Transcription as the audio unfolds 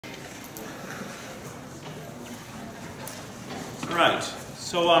Right.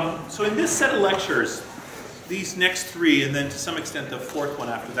 So in this set of lectures, these next three, and then to some extent the fourth one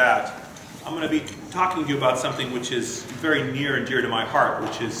after that, I'm going to be talking to you about something which is very near and dear to my heart,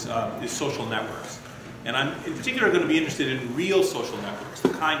 which is social networks. And I'm in particular going to be interested in real social networks, the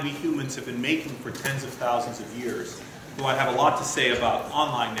kind we humans have been making for tens of thousands of years, though I have a lot to say about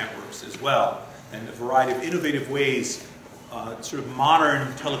online networks as well, and a variety of innovative ways, sort of modern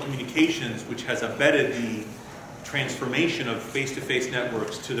telecommunications, which has abetted the transformation of face-to-face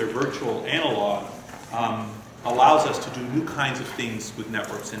networks to their virtual analog, allows us to do new kinds of things with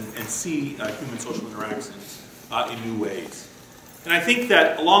networks and see human social interactions in new ways. And I think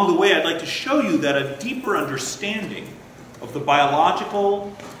that along the way I'd like to show you that a deeper understanding of the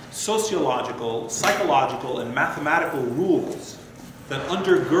biological, sociological, psychological, and mathematical rules that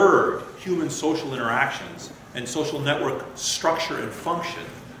undergird human social interactions and social network structure and function,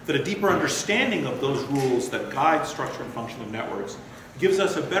 that a deeper understanding of those rules that guide structure and function of networks gives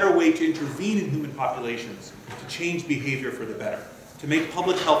us a better way to intervene in human populations, to change behavior for the better, to make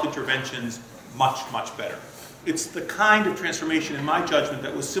public health interventions much, much better. It's the kind of transformation, in my judgment,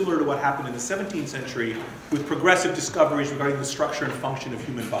 that was similar to what happened in the 17th century with progressive discoveries regarding the structure and function of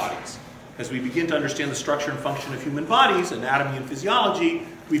human bodies. As we begin to understand the structure and function of human bodies, anatomy and physiology,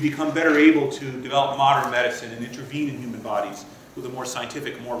 we become better able to develop modern medicine and intervene in human bodies with a more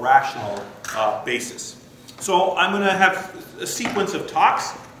scientific, more rational basis. So I'm going to have a sequence of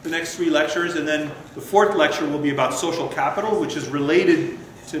talks, the next three lectures, and then the fourth lecture will be about social capital, which is related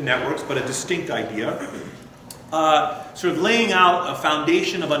to networks, but a distinct idea. Sort of laying out a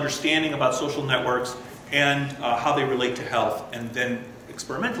foundation of understanding about social networks and how they relate to health, and then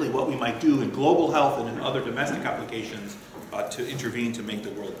experimentally what we might do in global health and in other domestic applications to intervene to make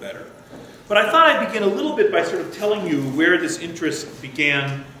the world better. But I thought I'd begin a little bit by sort of telling you where this interest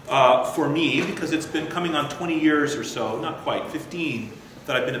began for me, because it's been coming on 20 years or so, not quite, 15,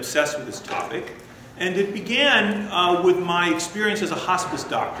 that I've been obsessed with this topic. And it began with my experience as a hospice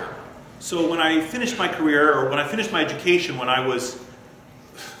doctor. So when I finished my career, or when I finished my education when I was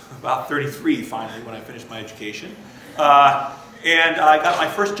about 33 finally, when I finished my education, and I got my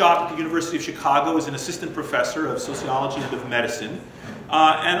first job at the University of Chicago as an assistant professor of sociology and of medicine.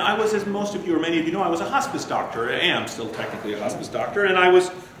 And I was, as most of you or many of you know, I was a hospice doctor. I am still technically a hospice doctor. And I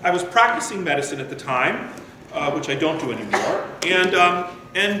was practicing medicine at the time, which I don't do anymore.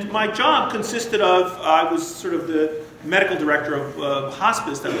 And my job consisted of, I was sort of the medical director of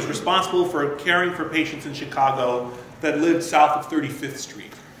hospice that was responsible for caring for patients in Chicago that lived south of 35th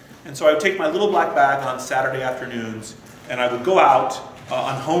Street. And so I would take my little black bag on Saturday afternoons, and I would go out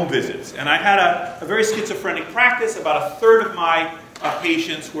on home visits. And I had a very schizophrenic practice. About a third of my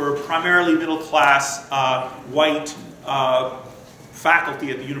patients were primarily middle-class, white faculty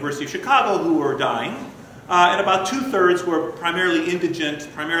at the University of Chicago who were dying. And about two-thirds were primarily indigent,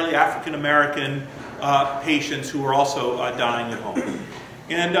 primarily African-American patients who were also dying at home.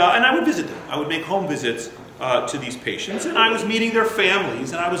 And I would visit them. I would make home visits to these patients. And I was meeting their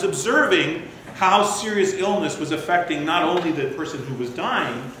families, and I was observing how serious illness was affecting not only the person who was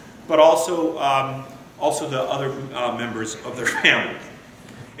dying, but also the other members of their family.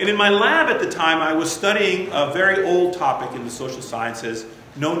 And in my lab at the time, I was studying a very old topic in the social sciences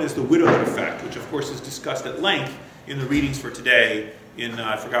known as the widowhood effect, which of course is discussed at length in the readings for today in,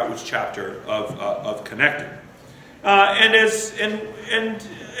 I forgot which chapter of Connecting. And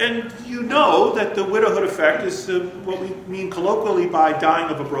you know that the widowhood effect is what we mean colloquially by dying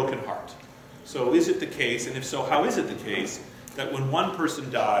of a broken heart. So is it the case, and if so, how is it the case, that when one person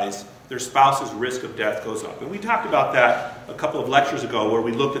dies, their spouse's risk of death goes up? And we talked about that a couple of lectures ago, where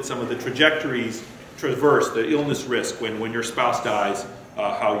we looked at some of the trajectories traversed, the illness risk when your spouse dies,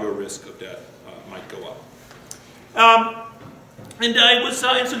 how your risk of death might go up. And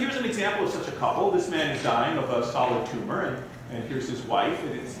so here's an example of such a couple. This man is dying of a solid tumor, and here's his wife,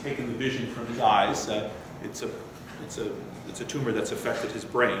 and it's taken the vision from his eyes. It's a tumor that's affected his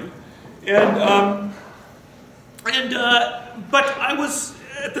brain. But I was,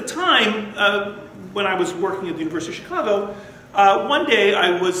 at the time, when I was working at the University of Chicago, one day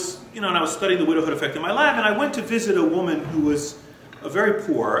I was, and I was studying the widowhood effect in my lab, and I went to visit a woman who was very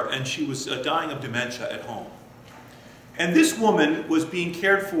poor, and she was dying of dementia at home. And this woman was being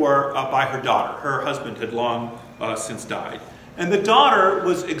cared for by her daughter. Her husband had long since died. And the daughter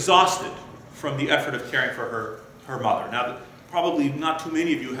was exhausted from the effort of caring for her mother. Now, probably not too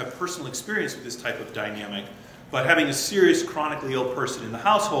many of you have personal experience with this type of dynamic, but having a serious chronically ill person in the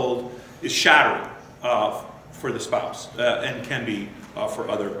household is shattering for the spouse and can be for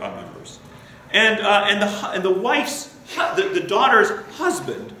other members. And the daughter's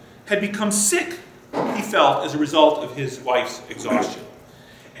husband had become sick he felt as a result of his wife's exhaustion.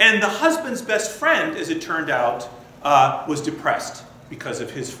 And the husband's best friend, as it turned out, was depressed because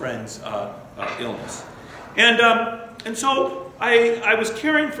of his friend's illness. And so I was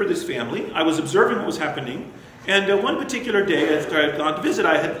caring for this family. I was observing what was happening. And one particular day, after I had gone to visit,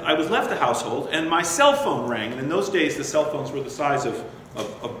 I was left the household, and my cell phone rang. And in those days, the cell phones were the size of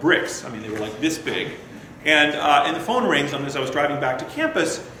bricks. I mean, they were like this big. And the phone rings as I was driving back to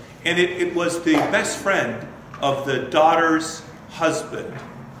campus, and it was the best friend of the daughter's husband.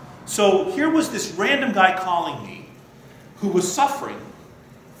 So here was this random guy calling me who was suffering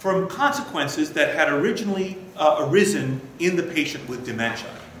from consequences that had originally arisen in the patient with dementia.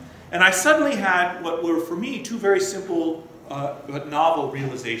 And I suddenly had what were, for me, two very simple but novel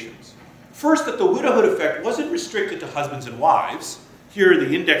realizations. First, that the widowhood effect wasn't restricted to husbands and wives. Here,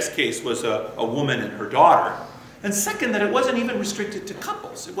 the index case was a woman and her daughter. And second, that it wasn't even restricted to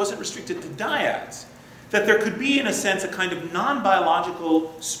couples. It wasn't restricted to dyads. That there could be, in a sense, a kind of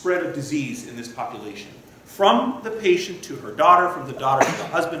non-biological spread of disease in this population. From the patient to her daughter, from the daughter to the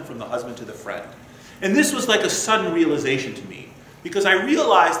husband, from the husband to the friend. And this was like a sudden realization to me, because I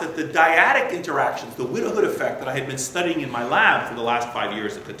realized that the dyadic interactions, the widowhood effect that I had been studying in my lab for the last 5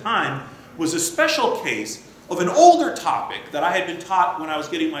 years at the time, was a special case of an older topic that I had been taught when I was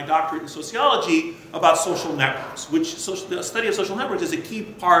getting my doctorate in sociology about social networks, which the study of social networks is a key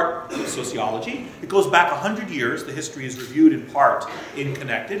part of sociology. It goes back 100 years. The history is reviewed in part in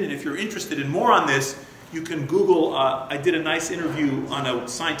Connected. And if you're interested in more on this, you can Google. I did a nice interview on a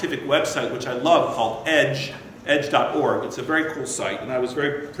scientific website, which I love, called edge.org. It's a very cool site, and I was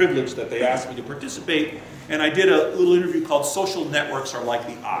very privileged that they asked me to participate. And I did a little interview called Social Networks Are Like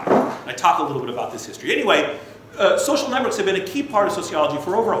the Eye. I talk a little bit about this history. Anyway, social networks have been a key part of sociology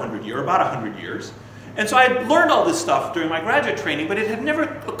for over 100 years, about 100 years. And so I had learned all this stuff during my graduate training, but it had never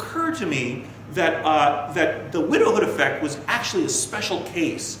occurred to me that, that the widowhood effect was actually a special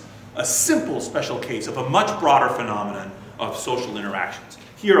case, a simple special case of a much broader phenomenon of social interactions.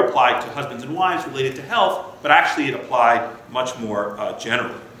 Here applied to husbands and wives related to health, but actually it applied much more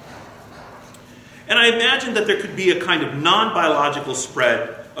generally. And I imagined that there could be a kind of non-biological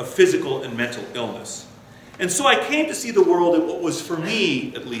spread of physical and mental illness. And so I came to see the world in what was, for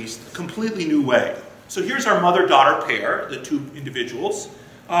me at least, a completely new way. So here's our mother-daughter pair, the two individuals.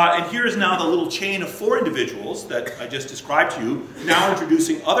 And here is now the little chain of 4 individuals that I just described to you, now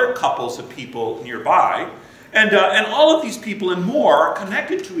introducing other couples of people nearby. And all of these people and more are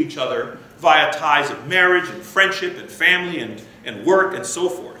connected to each other via ties of marriage and friendship and family and work and so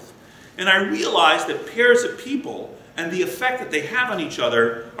forth. And I realized that pairs of people and the effect that they have on each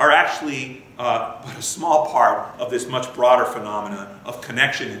other are actually but a small part of this much broader phenomena of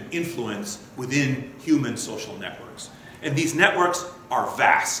connection and influence within human social networks. And these networks are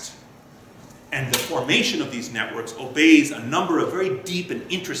vast. And the formation of these networks obeys a number of very deep and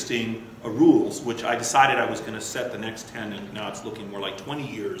interesting rules, which I decided I was going to set the next 10, and now it's looking more like 20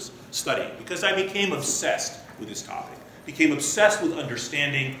 years studying, because I became obsessed with this topic. Became obsessed with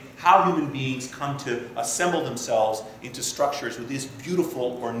understanding how human beings come to assemble themselves into structures with this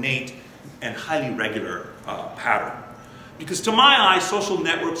beautiful, ornate, and highly regular pattern. Because to my eye, social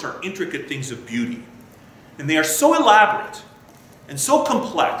networks are intricate things of beauty. And they are so elaborate, and so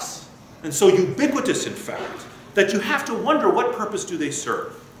complex, and so ubiquitous, in fact, that you have to wonder, what purpose do they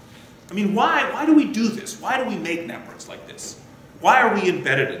serve? I mean, why do we do this? Why do we make networks like this? Why are we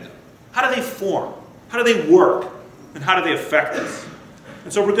embedded in them? How do they form? How do they work? And how do they affect us?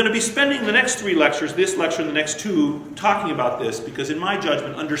 And so we're going to be spending the next 3 lectures, this lecture and the next 2, talking about this, because in my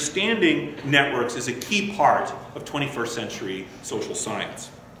judgment, understanding networks is a key part of 21st century social science.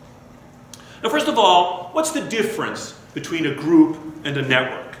 Now, first of all, what's the difference between a group and a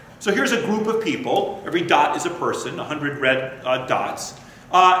network? So here's a group of people. Every dot is a person, 100 red dots.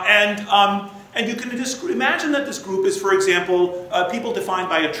 And you can just imagine that this group is, for example, people defined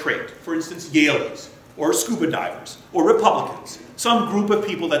by a trait. For instance, Yaleys, or scuba divers, or Republicans. Some group of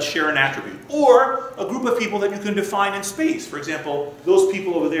people that share an attribute. Or a group of people that you can define in space. For example, those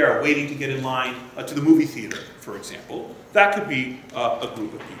people over there waiting to get in line to the movie theater, for example. That could be a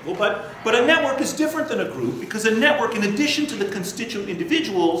group of people. But a network is different than a group, because a network, in addition to the constituent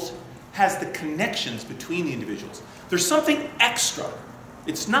individuals, has the connections between the individuals. There's something extra.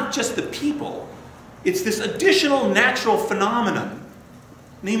 It's not just the people. It's this additional natural phenomenon,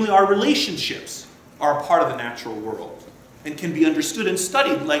 namely our relationships are a part of the natural world and can be understood and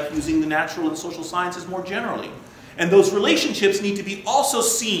studied, like using the natural and social sciences more generally. And those relationships need to be also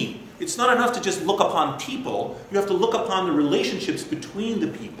seen. It's not enough to just look upon people. You have to look upon the relationships between the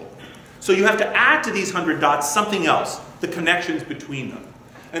people. So you have to add to these 100 dots something else, the connections between them.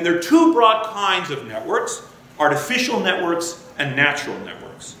 And there are two broad kinds of networks: artificial networks and natural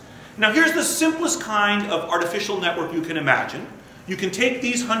networks. Now here's the simplest kind of artificial network you can imagine. You can take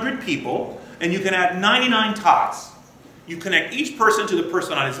these 100 people and you can add 99 ties. You connect each person to the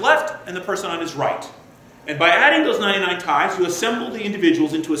person on his left and the person on his right. And by adding those 99 ties, you assemble the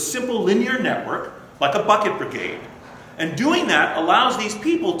individuals into a simple linear network, like a bucket brigade. And doing that allows these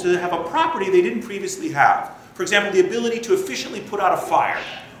people to have a property they didn't previously have. For example, the ability to efficiently put out a fire,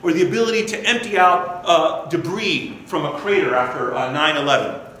 or the ability to empty out debris from a crater after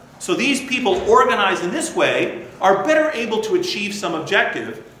 9/11. So these people organized in this way are better able to achieve some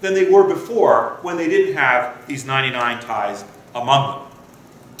objective than they were before when they didn't have these 99 ties among them.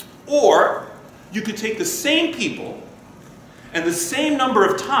 Or you could take the same people and the same number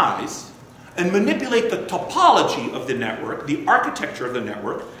of ties and manipulate the topology of the network, the architecture of the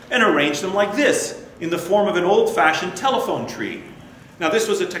network, and arrange them like this, in the form of an old-fashioned telephone tree. Now this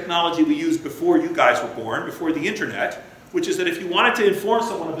was a technology we used before you guys were born, before the internet, which is that if you wanted to inform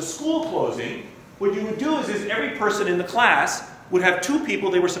someone of a school closing, what you would do is every person in the class would have two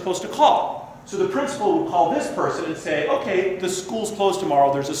people they were supposed to call. So the principal would call this person and say, okay, the school's closed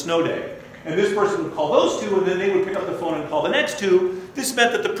tomorrow, there's a snow day. And this person would call those two, and then they would pick up the phone and call the next two. This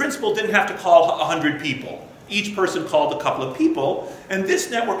meant that the principal didn't have to call 100 people. Each person called a couple of people, and this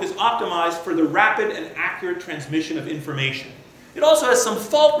network is optimized for the rapid and accurate transmission of information. It also has some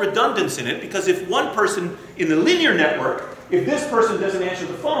fault redundance in it, because if one person in the linear network, if this person doesn't answer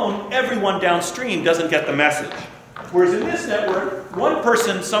the phone, everyone downstream doesn't get the message. Whereas in this network, one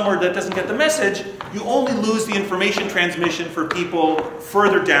person somewhere that doesn't get the message, you only lose the information transmission for people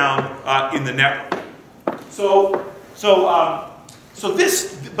further down in the network.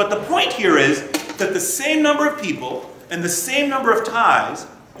 But the point here is that the same number of people and the same number of ties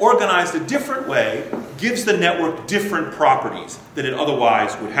organized a different way gives the network different properties than it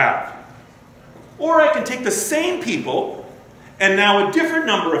otherwise would have. Or I can take the same people and now a different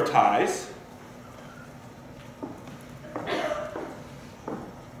number of ties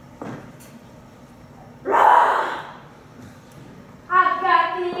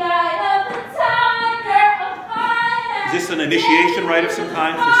Is this an initiation rite of some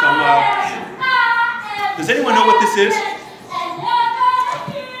kind for some... Does anyone know what this is?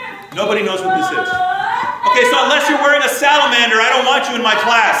 Nobody knows what this is. Okay, so unless you're wearing a salamander, I don't want you in my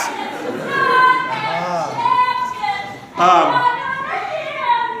class.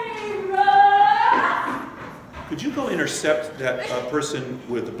 Could you go intercept that person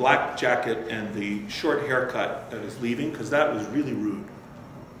with the black jacket and the short haircut that is leaving? Because that was really rude.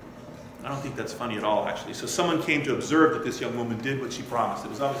 I don't think that's funny at all, actually. So someone came to observe that this young woman did what she promised. It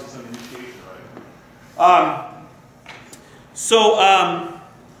was obviously some initiation, right?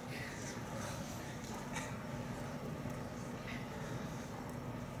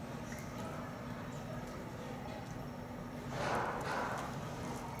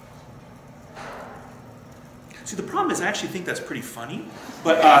 See, the problem is I actually think that's pretty funny,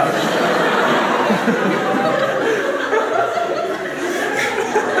 but...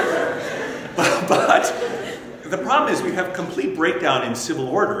 But the problem is we have complete breakdown in civil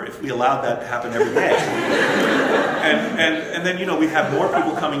order if we allowed that to happen every day. And then, you know, we have more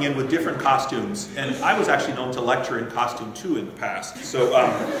people coming in with different costumes. And I was actually known to lecture in costume too in the past. So I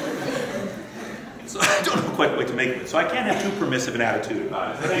don't know quite what to make of it. So I can't have too permissive an attitude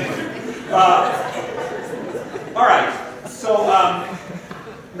about it. But anyway. All right. So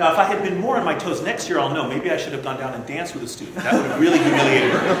now if I had been more on my toes next year, I'll know. Maybe I should have gone down and danced with a student. That would have really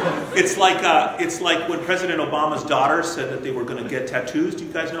humiliated her. It's like when President Obama's daughter said that they were going to get tattoos. Do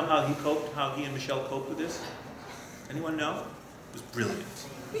you guys know how he coped? How he and Michelle coped with this? Anyone know? It was brilliant.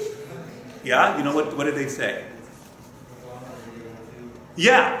 Yeah? You know what did they say?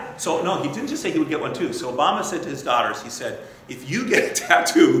 Yeah. So no, he didn't just say he would get one too. So Obama said to his daughters, he said, if you get a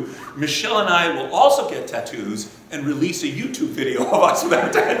tattoo, Michelle and I will also get tattoos and release a YouTube video of us with our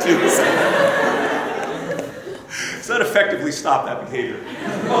tattoos. So that effectively stopped that behavior.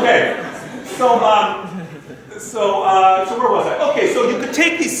 Okay. So where was I? Okay, so you could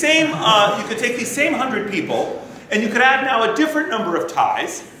take these same 100 people, and you could add now a different number of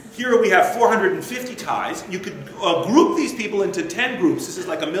ties. Here we have 450 ties. You could group these people into 10 groups. This is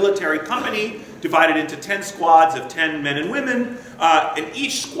like a military company divided into 10 squads of 10 men and women. In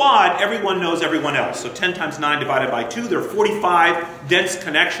each squad, everyone knows everyone else. So 10 times 9 divided by 2, there are 45 dense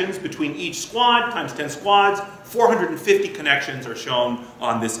connections between each squad times 10 squads. 450 connections are shown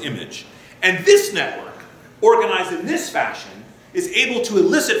on this image. And this network, organized in this fashion, is able to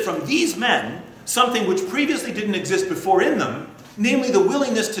elicit from these men something which previously didn't exist before in them, namely the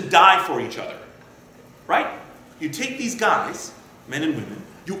willingness to die for each other. Right? You take these guys, men and women,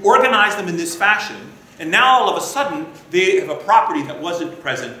 You organize them in this fashion, and now all of a sudden they have a property that wasn't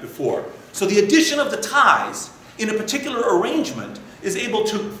present before. So the addition of the ties in a particular arrangement is able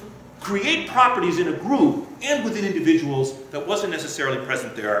to create properties in a group and within individuals that wasn't necessarily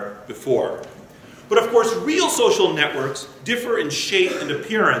present there before. But of course, real social networks differ in shape and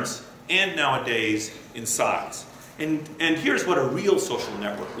appearance, and nowadays in size. And here's what a real social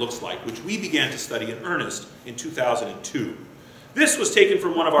network looks like, which we began to study in earnest in 2002. This was taken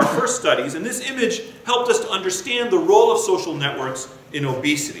from one of our first studies, and this image helped us to understand the role of social networks in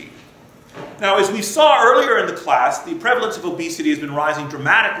obesity. Now, as we saw earlier in the class, the prevalence of obesity has been rising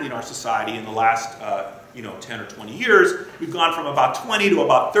dramatically in our society in the last 10 or 20 years. We've gone from about 20 to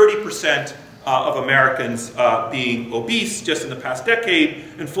about 30% of Americans being obese just in the past decade,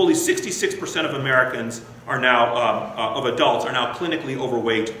 and fully 66% of Americans are now, of adults, are now clinically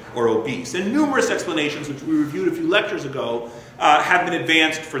overweight or obese. And numerous explanations, which we reviewed a few lectures ago, have been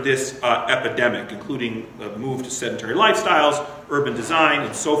advanced for this epidemic, including the move to sedentary lifestyles, urban design,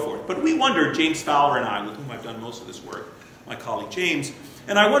 and so forth. But we wondered, James Fowler and I, with whom I've done most of this work, my colleague James,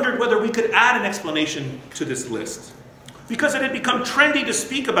 and I wondered whether we could add an explanation to this list. Because it had become trendy to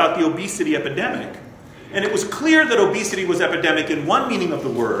speak about the obesity epidemic, and it was clear that obesity was epidemic in one meaning of the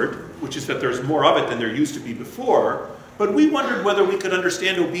word, which is that there's more of it than there used to be before, but we wondered whether we could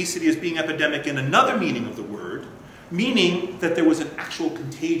understand obesity as being epidemic in another meaning of the word, meaning that there was an actual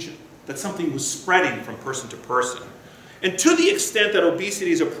contagion, that something was spreading from person to person. And to the extent that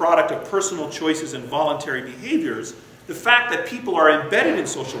obesity is a product of personal choices and voluntary behaviors, the fact that people are embedded in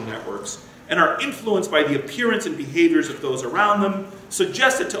social networks and are influenced by the appearance and behaviors of those around them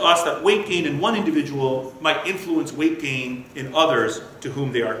suggested to us that weight gain in one individual might influence weight gain in others to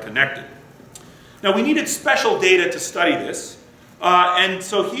whom they are connected. Now, we needed special data to study this, and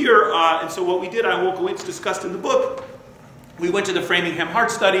so what we did, I won't go into, discussed in the book. We went to the Framingham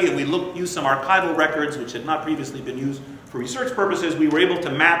Heart Study and we used some archival records which had not previously been used for research purposes. We were able to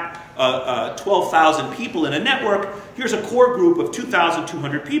map 12,000 people in a network. Here's a core group of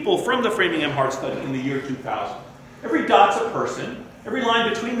 2,200 people from the Framingham Heart Study in the year 2000. Every dot's a person. Every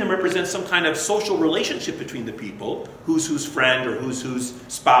line between them represents some kind of social relationship between the people, who's whose friend or who's whose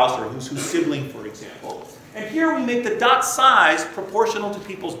spouse or who's whose sibling, for example. And here we make the dot size proportional to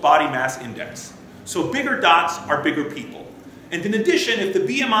people's body mass index. So bigger dots are bigger people. And in addition, if the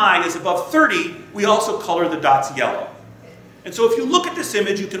BMI is above 30, we also color the dots yellow. And so if you look at this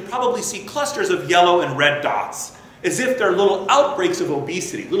image, you can probably see clusters of yellow and red dots, as if they're little outbreaks of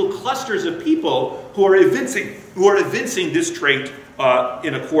obesity, little clusters of people who are evincing this trait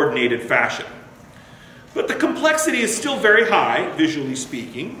in a coordinated fashion. But the complexity is still very high, visually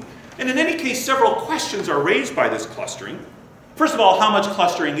speaking, and in any case, several questions are raised by this clustering. First of all, how much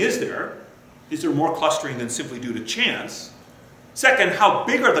clustering is there? Is there more clustering than simply due to chance? Second, how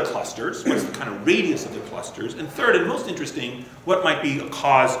big are the clusters? What's the kind of radius of the clusters? And third, and most interesting, what might be a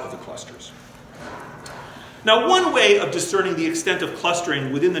cause of the clusters? Now, one way of discerning the extent of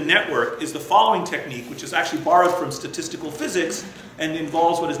clustering within the network is the following technique, which is actually borrowed from statistical physics and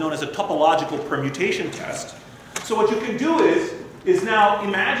involves what is known as a topological permutation test. So what you can do is now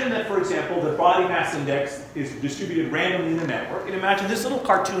imagine that, for example, the body mass index is distributed randomly in the network, and imagine this little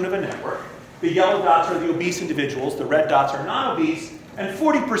cartoon of a network. The yellow dots are the obese individuals, the red dots are non-obese, and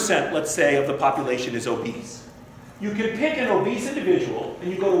 40%, let's say, of the population is obese. You can pick an obese individual,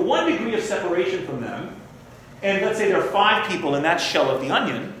 and you go to 1 degree of separation from them, and let's say there are 5 people in that shell of the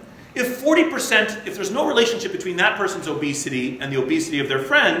onion. If 40%, if there's no relationship between that person's obesity and the obesity of their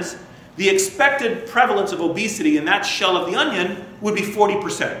friends, the expected prevalence of obesity in that shell of the onion would be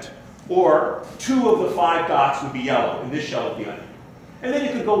 40%. Or 2 of the 5 dots would be yellow in this shell of the onion. And then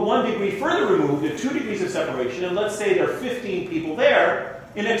you could go 1 degree further removed at 2 degrees of separation, and let's say there are 15 people there.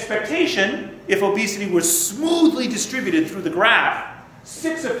 In expectation, if obesity was smoothly distributed through the graph,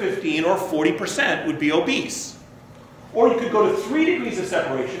 6 of 15, or 40%, would be obese. Or you could go to 3 degrees of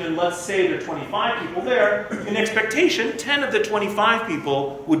separation, and let's say there are 25 people there. In expectation, 10 of the 25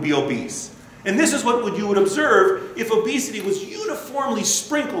 people would be obese. And this is what you would observe if obesity was uniformly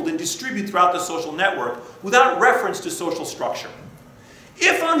sprinkled and distributed throughout the social network without reference to social structure.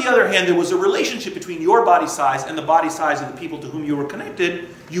 If, on the other hand, there was a relationship between your body size and the body size of the people to whom you were connected,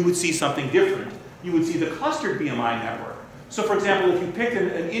 you would see something different. You would see the clustered BMI network. So, for example, if you picked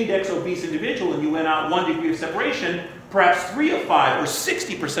an index obese individual and you went out 1 degree of separation, perhaps 3 of 5, or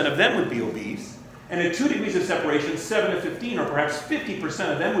 60% of them would be obese. And at 2 degrees of separation, 7 of 15, or perhaps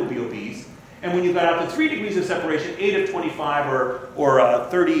 50% of them would be obese. And when you got out to 3 degrees of separation, 8 of 25, or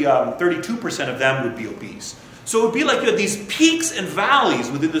 32% of them would be obese. So it would be like you had these peaks and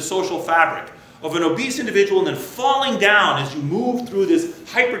valleys within the social fabric of an obese individual and then falling down as you move through this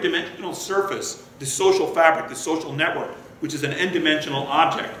hyperdimensional surface, this social fabric, this social network, which is an n-dimensional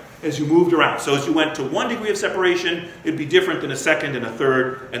object, as you moved around. So as you went to 1 degree of separation, it'd be different than a second and a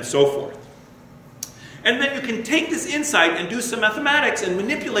third, and so forth. And then you can take this insight and do some mathematics and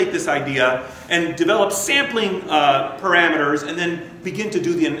manipulate this idea and develop sampling parameters and then begin to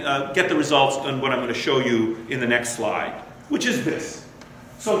do get the results on what I'm going to show you in the next slide, which is this.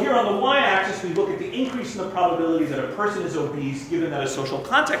 So here on the y-axis, we look at the increase in the probability that a person is obese given that a social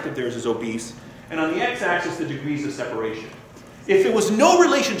contact of theirs is obese, and on the x-axis, the degrees of separation. If there was no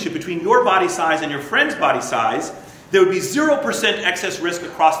relationship between your body size and your friend's body size, there would be 0% excess risk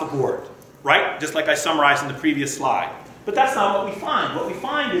across the board. Right? Just like I summarized in the previous slide. But that's not what we find. What we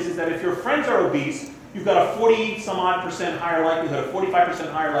find is that if your friends are obese, you've got a 40-some-odd% higher likelihood, a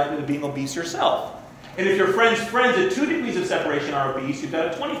 45% higher likelihood of being obese yourself. And if your friends at 2 degrees of separation are obese, you've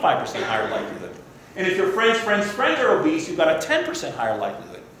got a 25% higher likelihood. And if your friends are obese, you've got a 10% higher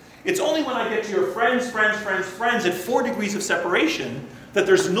likelihood. It's only when I get to your friends at 4 degrees of separation that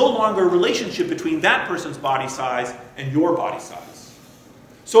there's no longer a relationship between that person's body size and your body size.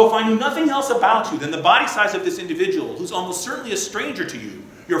 So if I knew nothing else about you than the body size of this individual, who's almost certainly a stranger to you,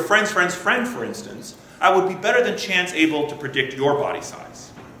 your friend's friend's friend, for instance, I would be better than chance able to predict your body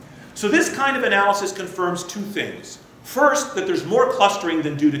size. So this kind of analysis confirms 2 things. First, that there's more clustering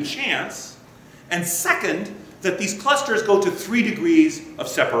than due to chance, and second, that these clusters go to 3 degrees of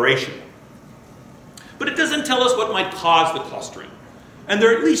separation. But it doesn't tell us what might cause the clustering. And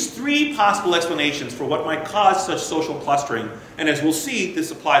there are at least 3 possible explanations for what might cause such social clustering. And as we'll see, this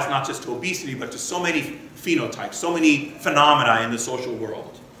applies not just to obesity, but to so many phenotypes, so many phenomena in the social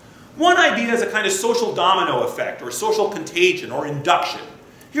world. One idea is a kind of social domino effect, or social contagion, or induction.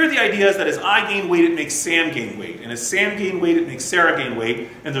 Here the idea is that as I gain weight, it makes Sam gain weight. And as Sam gain weight, it makes Sarah gain weight.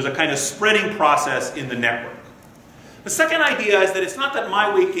 And there's a kind of spreading process in the network. The second idea is that it's not that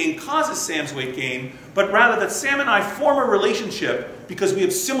my weight gain causes Sam's weight gain, but rather that Sam and I form a relationship because we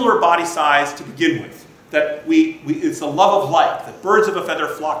have similar body size to begin with. That it's the love of like, that birds of a feather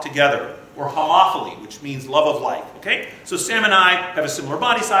flock together, or homophily, which means love of like. Okay? So Sam and I have a similar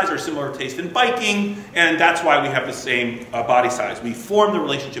body size or a similar taste in biking, and that's why we have the same body size. We form the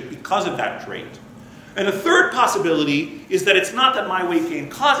relationship because of that trait. And the third possibility is that it's not that my weight gain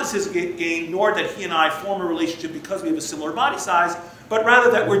causes his gain, nor that he and I form a relationship because we have a similar body size, but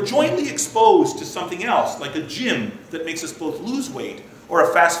rather that we're jointly exposed to something else, like a gym that makes us both lose weight, or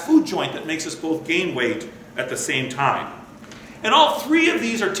a fast food joint that makes us both gain weight at the same time. And all 3 of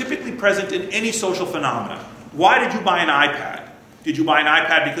these are typically present in any social phenomena. Why did you buy an iPad? Did you buy an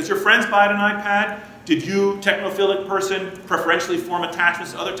iPad because your friends bought an iPad? Did you, technophilic person, preferentially form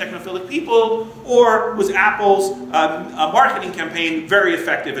attachments to other technophilic people? Or was Apple's marketing campaign very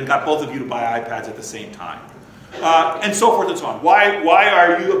effective and got both of you to buy iPads at the same time? And so forth and so on. Why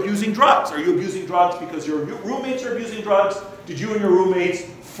are you abusing drugs? Are you abusing drugs because your roommates are abusing drugs? Did you and your roommates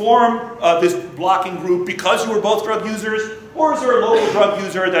form this blocking group because you were both drug users? Or is there a local drug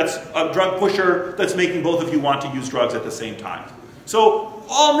user that's a drug pusher that's making both of you want to use drugs at the same time? So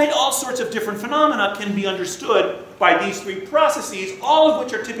all sorts of different phenomena can be understood by these 3 processes, all of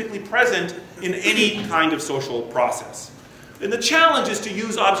which are typically present in any kind of social process. And the challenge is to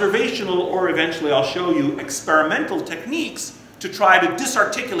use observational, or eventually I'll show you, experimental techniques to try to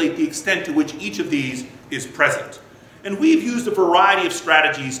disarticulate the extent to which each of these is present. And we've used a variety of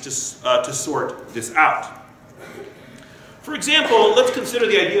strategies to sort this out. For example, let's consider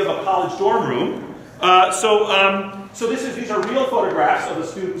the idea of a college dorm room. So these are real photographs of the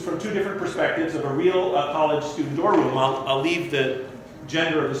students from 2 different perspectives of a real college student dorm room. I'll leave the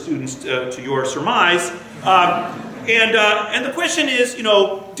gender of the students to your surmise. And the question is,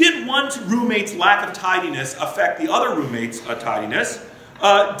 did one roommate's lack of tidiness affect the other roommate's tidiness?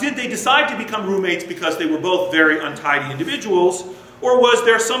 Did they decide to become roommates because they were both very untidy individuals? Or was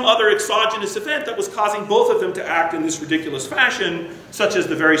there some other exogenous event that was causing both of them to act in this ridiculous fashion, such as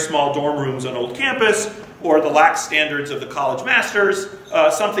the very small dorm rooms on old campus, or the lax standards of the college masters,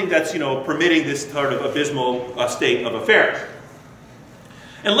 something that's permitting this sort of abysmal state of affairs?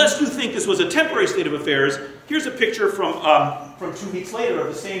 And lest you think this was a temporary state of affairs, here's a picture from 2 weeks later of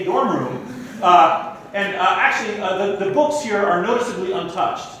the same dorm room. Actually, the books here are noticeably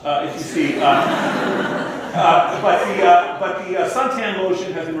untouched, if you see. But the suntan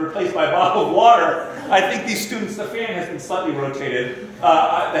lotion has been replaced by a bottle of water. I think these students, the fan has been slightly rotated.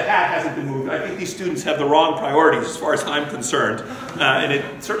 The hat hasn't been moved. I think these students have the wrong priorities as far as I'm concerned. And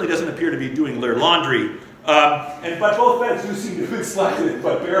it certainly doesn't appear to be doing their laundry. But both beds do seem to have been selected,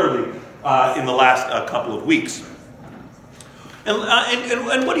 but barely, in the last couple of weeks.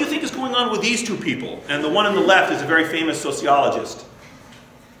 And what do you think is going on with these two people? And the one on the left is a very famous sociologist.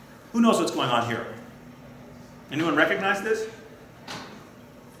 Who knows what's going on here? Anyone recognize this?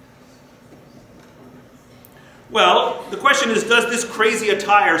 Well, the question is, does this crazy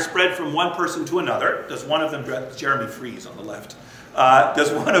attire spread from one person to another? Does one of them dress, Jeremy Fries on the left,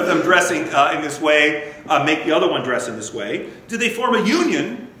 does one of them dressing in this way make the other one dress in this way? Did they form a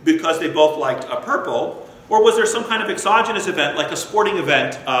union because they both liked purple? Or was there some kind of exogenous event, like a sporting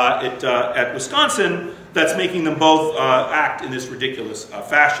event at Wisconsin, that's making them both act in this ridiculous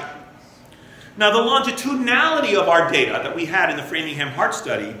fashion? Now, the longitudinality of our data that we had in the Framingham Heart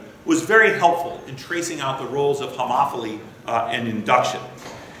Study was very helpful in tracing out the roles of homophily and induction.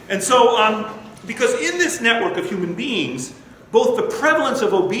 And so, because in this network of human beings, both the prevalence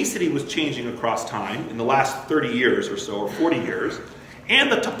of obesity was changing across time in the last 30 years or so, or 40 years,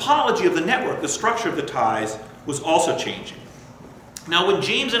 and the topology of the network, the structure of the ties, was also changing. Now, when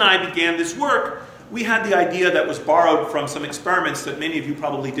James and I began this work, we had the idea that was borrowed from some experiments that many of you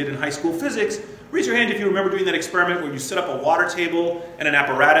probably did in high school physics. Raise your hand if you remember doing that experiment where you set up a water table and an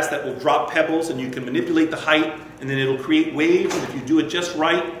apparatus that will drop pebbles, and you can manipulate the height, and then it'll create waves, and if you do it just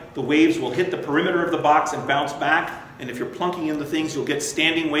right, the waves will hit the perimeter of the box and bounce back, and if you're plunking in the things, you'll get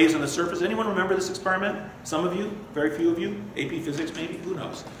standing waves on the surface. Anyone remember this experiment? Some of you? Very few of you? AP Physics maybe? Who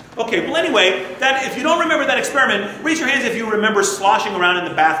knows? Okay, well anyway, if you don't remember that experiment, raise your hands if you remember sloshing around in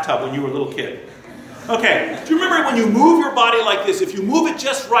the bathtub when you were a little kid. Okay, do you remember when you move your body like this, if you move it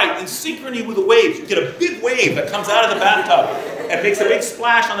just right, in synchrony with the waves, you get a big wave that comes out of the bathtub and makes a big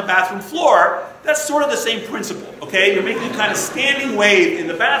splash on the bathroom floor? That's sort of the same principle, okay? You're making a kind of standing wave in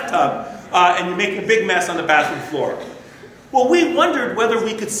the bathtub, and you're making a big mess on the bathroom floor. Well, we wondered whether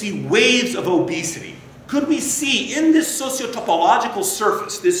we could see waves of obesity. Could we see in this sociotopological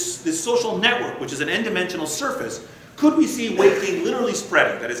surface, this social network, which is an n-dimensional surface, could we see weight gain literally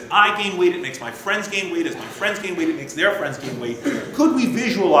spreading? That is, I gain weight, it makes my friends gain weight. As my friends gain weight, it makes their friends gain weight. Could we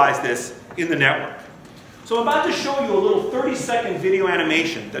visualize this in the network? So I'm about to show you a little 30-second video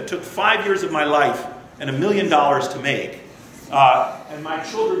animation that took 5 years of my life and $1 million to make. And my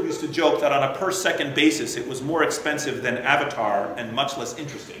children used to joke that on a per-second basis, it was more expensive than Avatar and much less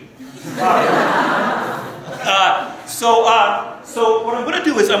interesting. So what I'm going to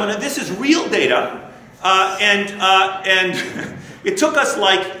do is, this is real data. And it took us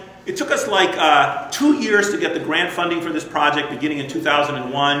like 2 years to get the grant funding for this project beginning in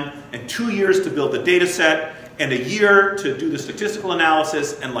 2001, and 2 years to build the data set, and a year to do the statistical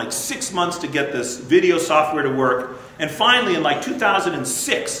analysis, and like 6 months to get this video software to work. And finally, in like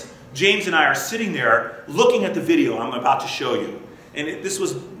 2006, James and I are sitting there looking at the video I'm about to show you. And this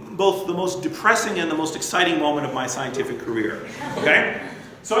was both the most depressing and the most exciting moment of my scientific career. Okay?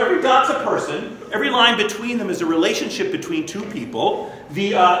 So every dot's a person. Every line between them is a relationship between two people.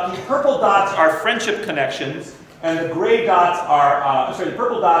 The purple dots are friendship connections, and the gray dots are, the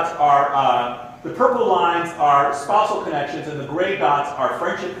purple dots are, the purple lines are spousal connections, and the gray dots are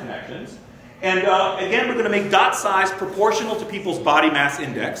friendship connections. And again, we're going to make dot size proportional to people's body mass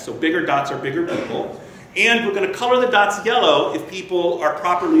index, so bigger dots are bigger people. And we're going to color the dots yellow if people are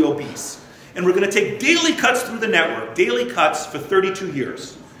properly obese. And we're going to take daily cuts through the network, daily cuts for 32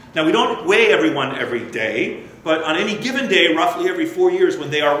 years. Now, we don't weigh everyone every day, but on any given day, roughly every 4 years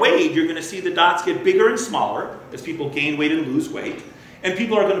when they are weighed, you're going to see the dots get bigger and smaller as people gain weight and lose weight. And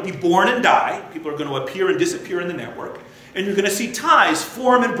people are going to be born and die. People are going to appear and disappear in the network. And you're going to see ties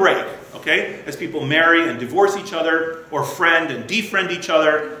form and break, okay, as people marry and divorce each other, or friend and defriend each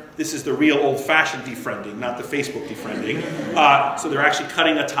other. This is the real old-fashioned defriending, not the Facebook defriending. So they're actually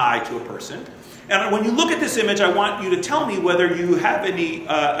cutting a tie to a person. And when you look at this image, I want you to tell me whether you have any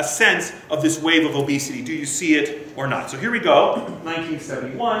a sense of this wave of obesity. Do you see it or not? So here we go.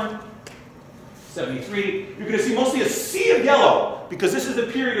 1971, 73. You're going to see mostly a sea of yellow, because this is the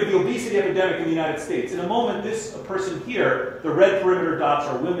period of the obesity epidemic in the United States. In a moment, this person here, the red perimeter dots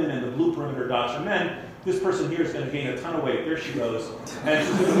are women and the blue perimeter dots are men. This person here is going to gain a ton of weight. There she goes. And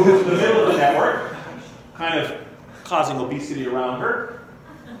she's going to move to the middle of the network, kind of causing obesity around her.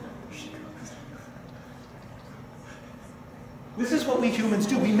 This is what we humans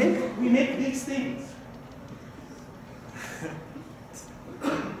do. We make these things.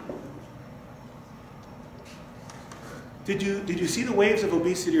 Did you see the waves of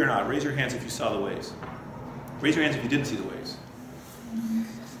obesity or not? Raise your hands if you saw the waves. Raise your hands if you didn't see the waves.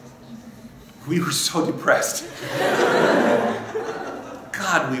 We were so depressed.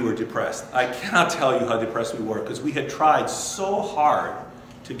 God, we were depressed. I cannot tell you how depressed we were, because we had tried so hard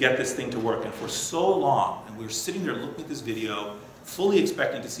to get this thing to work, and for so long, and we were sitting there looking at this video, fully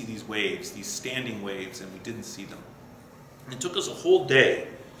expecting to see these waves, these standing waves, and we didn't see them. It took us a whole day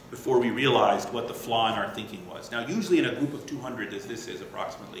before we realized what the flaw in our thinking was. Now, usually in a group of 200, as this is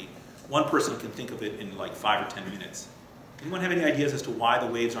approximately, one person can think of it in like 5 or 10 minutes. Anyone have any ideas as to why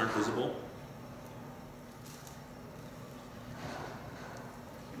the waves aren't visible?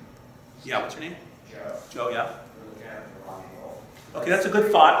 Yeah, what's your name? Joe. Joe, yeah? Okay, that's a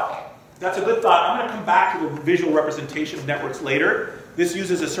good thought. That's a good thought. I'm going to come back to the visual representation of networks later. This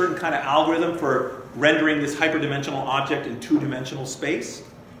uses a certain kind of algorithm for rendering this hyperdimensional object in 2-dimensional space.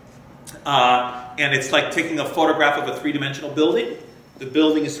 And it's like taking a photograph of a 3-dimensional building. The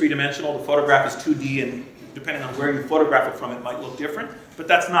building is 3-dimensional, the photograph is 2D, and depending on where you photograph it from, it might look different. But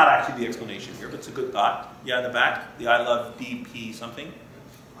that's not actually the explanation here, but it's a good thought. Yeah, in the back, the I love DP something.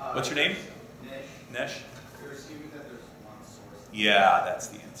 What's your name? Nesh. You're assuming that there's one source. Yeah, that's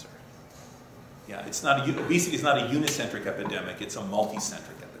the answer. Yeah, it's not obesity is not a unicentric epidemic, it's a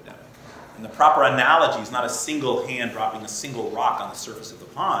multicentric epidemic. And the proper analogy is not a single hand dropping a single rock on the surface of the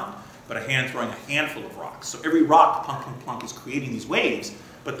pond, but a hand throwing a handful of rocks. So every rock, plunk, plunk, plunk, is creating these waves,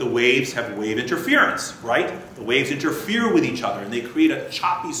 but the waves have wave interference, right? The waves interfere with each other, and they create a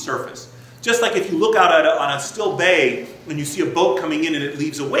choppy surface. Just like if you look out on a still bay, and you see a boat coming in and it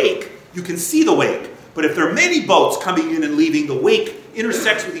leaves a wake, you can see the wake. But if there are many boats coming in and leaving, the wake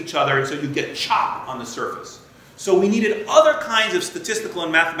intersects with each other, and so you get chop on the surface. So we needed other kinds of statistical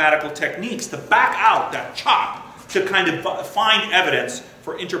and mathematical techniques to back out that chop, to kind of find evidence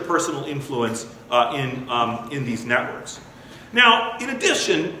for interpersonal influence in these networks. Now, in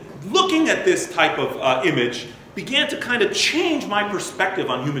addition, looking at this type of image began to kind of change my perspective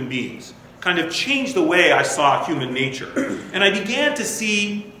on human beings, kind of change the way I saw human nature. And I began to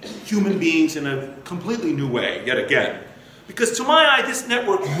see human beings in a completely new way, yet again. Because to my eye, this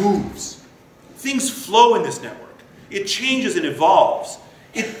network moves. Things flow in this network. It changes and evolves.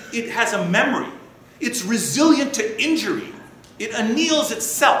 It has a memory. It's resilient to injury. It anneals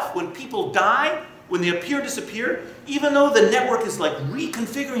itself. When people die, when they appear, disappear, even though the network is like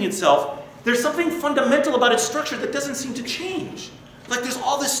reconfiguring itself, there's something fundamental about its structure that doesn't seem to change. Like there's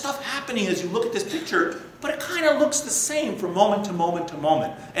all this stuff happening as you look at this picture, but it kind of looks the same from moment to moment to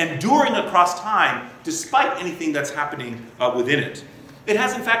moment, enduring across time despite anything that's happening within it. It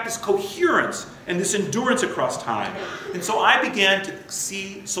has, in fact, this coherence and this endurance across time. And so I began to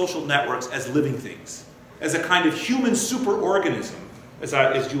see social networks as living things, as a kind of human superorganism,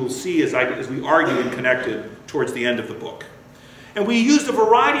 as you will see as we argue and connected towards the end of the book. And we used a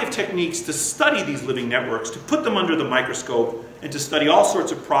variety of techniques to study these living networks, to put them under the microscope, and to study all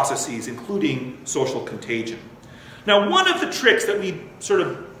sorts of processes, including social contagion. Now, one of the tricks that we sort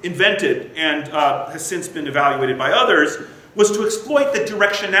of invented and has since been evaluated by others was to exploit the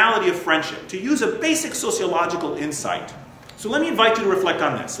directionality of friendship, to use a basic sociological insight. So let me invite you to reflect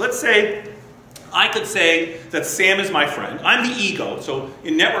on this. Let's say I could say that Sam is my friend. I'm the ego. So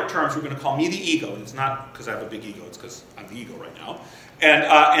in network terms, we're going to call me the ego. It's not because I have a big ego. It's because I'm the ego right now.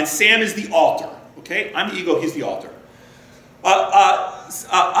 And Sam is the alter. Okay? I'm the ego. He's the alter.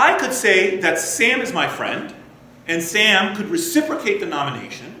 I could say that Sam is my friend, and Sam could reciprocate the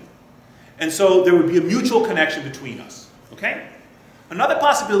nomination, and so there would be a mutual connection between us. Okay? Another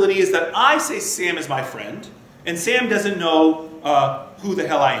possibility is that I say Sam is my friend, and Sam doesn't know who the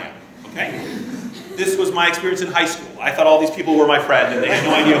hell I am. Okay? This was my experience in high school. I thought all these people were my friend, and they had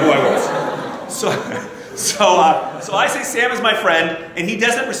no idea who I was. So I say Sam is my friend, and he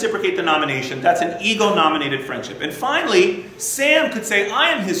doesn't reciprocate the nomination. That's an ego-nominated friendship. And finally, Sam could say I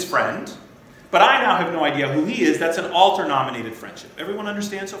am his friend, but I now have no idea who he is. That's an alter-nominated friendship. Everyone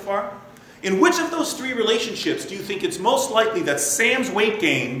understand so far? In which of those three relationships do you think it's most likely that Sam's weight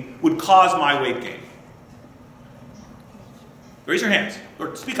gain would cause my weight gain? Raise your hands,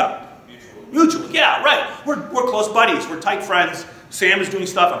 or speak up. Mutual, yeah, right. We're close buddies, we're tight friends. Sam is doing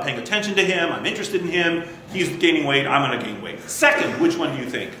stuff, I'm paying attention to him, I'm interested in him, he's gaining weight, I'm going to gain weight. Second, which one do you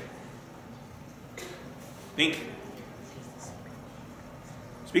think? Think?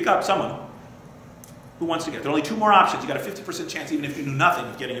 Speak up, someone. Who wants to get? There are only two more options. You got a 50% chance, even if you knew nothing,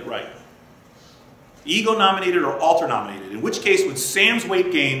 of getting it right. Ego-nominated or alter-nominated. In which case would Sam's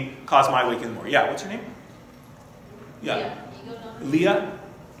weight gain cause my weight gain more? Yeah, what's your name? Yeah. Leah?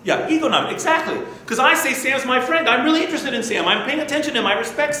 Yeah, ego-nominated, exactly. Because I say Sam's my friend, I'm really interested in Sam, I'm paying attention to him, I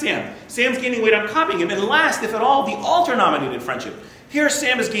respect Sam. Sam's gaining weight, I'm copying him. And last, if at all, the alter-nominated friendship. Here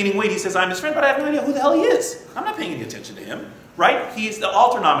Sam is gaining weight, he says I'm his friend, but I have no idea who the hell he is. I'm not paying any attention to him, right? He's the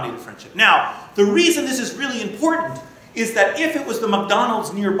alter-nominated friendship. Now, the reason this is really important is that if it was the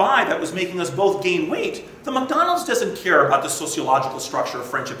McDonald's nearby that was making us both gain weight, the McDonald's doesn't care about the sociological structure of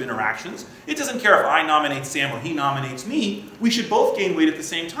friendship interactions. It doesn't care if I nominate Sam or he nominates me. We should both gain weight at the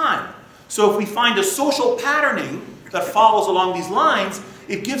same time. So if we find a social patterning that follows along these lines,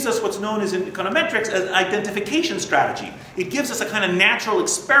 it gives us what's known as in econometrics as an identification strategy. It gives us a kind of natural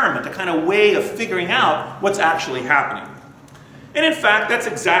experiment, a kind of way of figuring out what's actually happening. And in fact, that's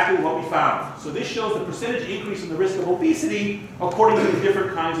exactly what we found. So this shows the percentage increase in the risk of obesity according to the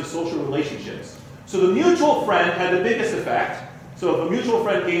different kinds of social relationships. So the mutual friend had the biggest effect. So if a mutual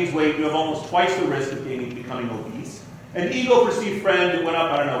friend gains weight, you have almost twice the risk of becoming obese. An ego-perceived friend, it went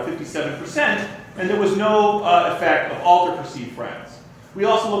up, I don't know, 57%, and there was no effect of alter-perceived friends. We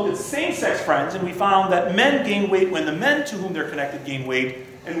also looked at same-sex friends, and we found that men gain weight when the men to whom they're connected gain weight,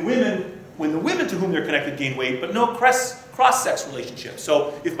 and women when the women to whom they're connected gain weight, but no cross-sex relationship.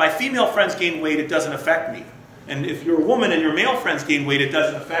 So if my female friends gain weight, it doesn't affect me. And if you're a woman and your male friends gain weight, it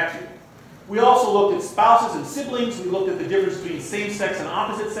doesn't affect you. We also looked at spouses and siblings. We looked at the difference between same-sex and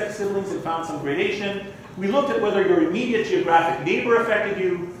opposite-sex siblings and found some gradation. We looked at whether your immediate geographic neighbor affected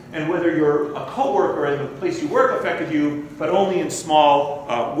you and whether your a coworker in the place you work affected you, but only in small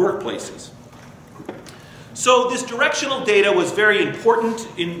workplaces. So this directional data was very important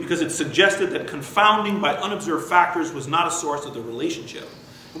because it suggested that confounding by unobserved factors was not a source of the relationship.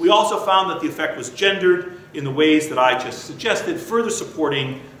 We also found that the effect was gendered in the ways that I just suggested, further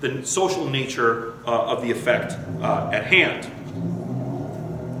supporting the social nature of the effect at hand.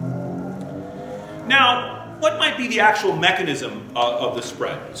 Now, what might be the actual mechanism of the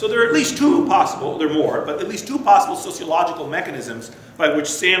spread? So there are at least two possible, there are more, but at least two possible sociological mechanisms by which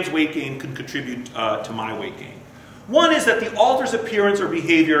Sam's weight gain can contribute to my weight gain. One is that the alter's appearance or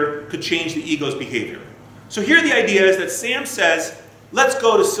behavior could change the ego's behavior. So here the idea is that Sam says, let's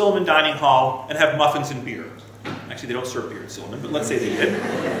go to Silliman Dining Hall and have muffins and beer. Actually, they don't serve beer at Silliman, but let's say they did.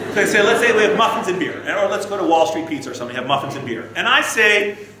 So let's say we have muffins and beer. Or let's go to Wall Street Pizza or something, have muffins and beer. And I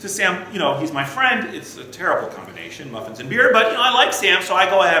say to Sam, you know, he's my friend. It's a terrible combination, muffins and beer. But, you know, I like Sam, so I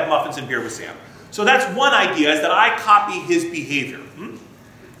go and have muffins and beer with Sam. So that's one idea, is that I copy his behavior.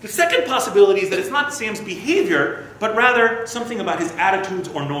 The second possibility is that it's not Sam's behavior, but rather something about his attitudes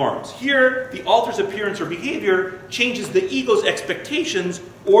or norms. Here, the alter's appearance or behavior changes the ego's expectations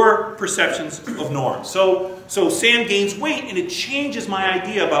or perceptions of norms. So Sam gains weight, and it changes my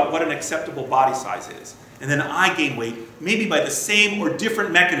idea about what an acceptable body size is. And then I gain weight, maybe by the same or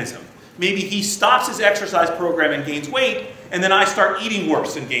different mechanism. Maybe he stops his exercise program and gains weight, and then I start eating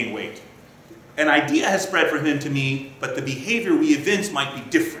worse and gain weight. An idea has spread from him to me, but the behavior we evince might be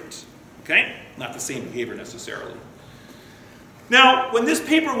different. Okay? Not the same behavior necessarily. Now, when this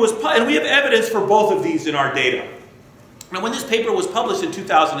paper was and we have evidence for both of these in our data. Now, when this paper was published in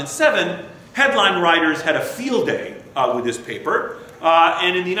 2007, headline writers had a field day with this paper.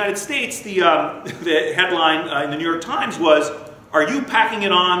 And in the United States, the headline in the New York Times was, "Are you packing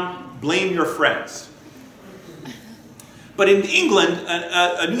it on? Blame your friends." But in England,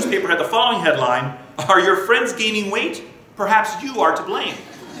 a newspaper had the following headline, "Are your friends gaining weight? Perhaps you are to blame."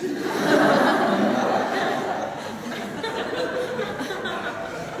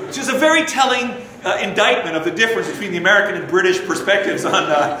 Which is a very telling indictment of the difference between the American and British perspectives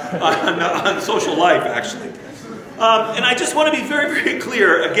on social life, actually. And I just want to be very, very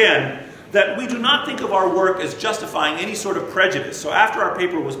clear, again, that we do not think of our work as justifying any sort of prejudice. So after our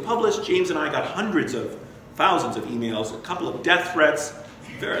paper was published, James and I got thousands of emails, a couple of death threats.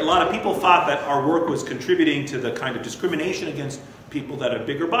 A lot of people thought that our work was contributing to the kind of discrimination against people that have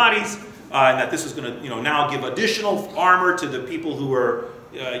bigger bodies, and that this was going to, now give additional armor to the people who were,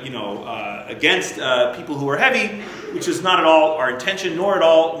 against people who are heavy, which is not at all our intention,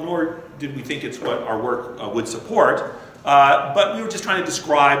 nor did we think it's what our work would support. But we were just trying to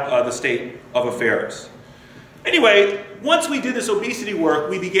describe the state of affairs. Anyway, once we did this obesity work,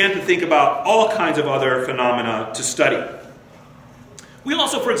 we began to think about all kinds of other phenomena to study. We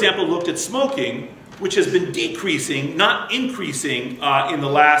also, for example, looked at smoking, which has been decreasing, not increasing, in the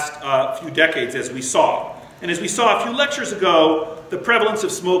last few decades, as we saw. And as we saw a few lectures ago, the prevalence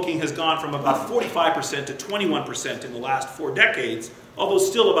of smoking has gone from about 45% to 21% in the last 4 decades, although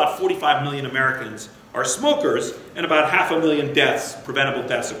still about 45 million Americans are smokers, and about 500,000 deaths, preventable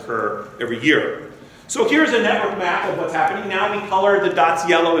deaths, occur every year. So here's a network map of what's happening. Now we color the dots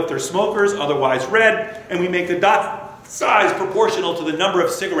yellow if they're smokers, otherwise red, and we make the dot size proportional to the number of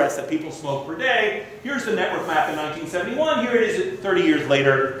cigarettes that people smoke per day. Here's the network map in 1971. Here it is 30 years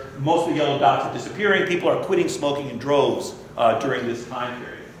later. Most of the yellow dots are disappearing. People are quitting smoking in droves during this time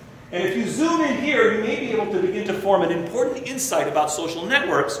period. And if you zoom in here, you may be able to begin to form an important insight about social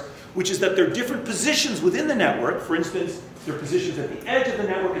networks, which is that there are different positions within the network. For instance, there are positions at the edge of the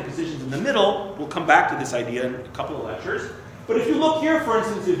network and positions in the middle. We'll come back to this idea in a couple of lectures. But if you look here, for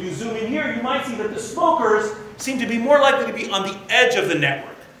instance, if you zoom in here, you might see that the smokers seem to be more likely to be on the edge of the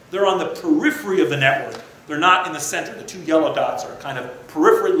network. They're on the periphery of the network. They're not in the center. The two yellow dots are kind of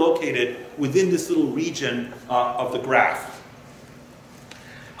peripherally located within this little region of the graph.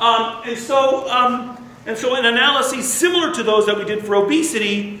 And so an analysis similar to those that we did for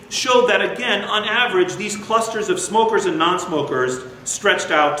obesity showed that, again, on average, these clusters of smokers and non-smokers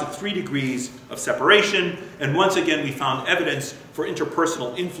stretched out to 3 degrees of separation. And once again, we found evidence for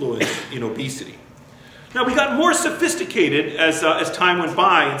interpersonal influence in obesity. Now, we got more sophisticated as time went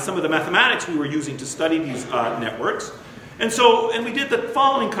by in some of the mathematics we were using to study these networks. And we did the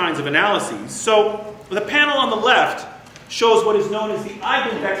following kinds of analyses. So the panel on the left shows what is known as the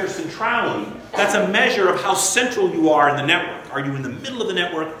eigenvector centrality. That's a measure of how central you are in the network. Are you in the middle of the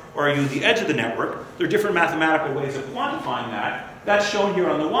network, or are you at the edge of the network? There are different mathematical ways of quantifying that. That's shown here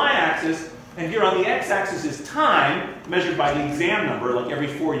on the y-axis, and here on the x-axis is time, measured by the exam number, like every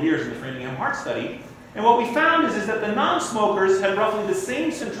 4 years in the Framingham Heart Study. And what we found is that the non-smokers had roughly the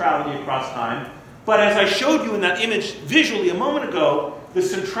same centrality across time, but as I showed you in that image visually a moment ago, the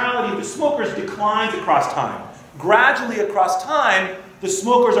centrality of the smokers declines across time. Gradually across time, the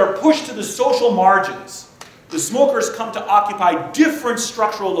smokers are pushed to the social margins. The smokers come to occupy different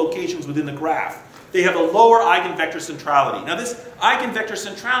structural locations within the graph. They have a lower eigenvector centrality. Now, this eigenvector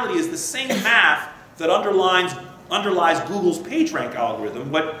centrality is the same math that underlies Google's PageRank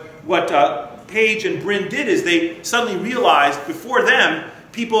algorithm. What Page and Brin did is they suddenly realized, before them,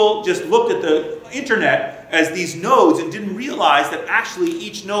 people just looked at the internet as these nodes and didn't realize that actually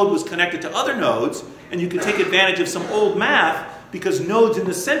each node was connected to other nodes, and you could take advantage of some old math because nodes in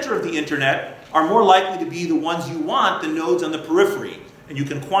the center of the internet are more likely to be the ones you want than nodes on the periphery. And you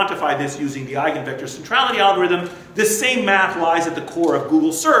can quantify this using the eigenvector centrality algorithm. This same math lies at the core of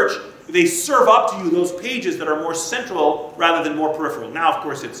Google search. They serve up to you those pages that are more central rather than more peripheral. Now, of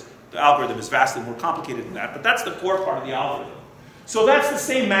course, the algorithm is vastly more complicated than that, but that's the core part of the algorithm. So that's the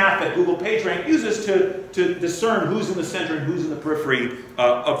same math that Google PageRank uses to discern who's in the center and who's in the periphery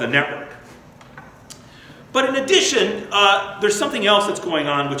of the network. But in addition, there's something else that's going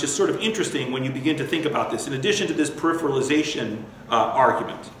on which is sort of interesting when you begin to think about this, in addition to this peripheralization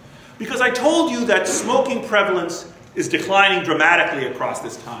argument. Because I told you that smoking prevalence is declining dramatically across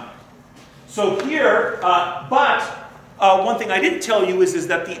this time. So here, one thing I didn't tell you is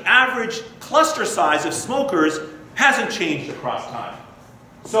that the average cluster size of smokers hasn't changed across time.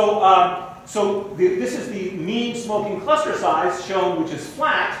 So this is the mean smoking cluster size shown, which is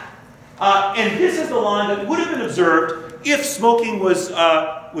flat. And this is the line that would have been observed if smoking was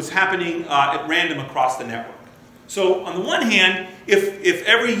happening at random across the network. So on the one hand, if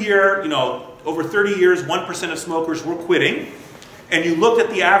every year, over 30 years, 1% of smokers were quitting, and you looked at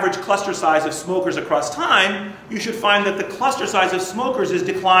the average cluster size of smokers across time, you should find that the cluster size of smokers is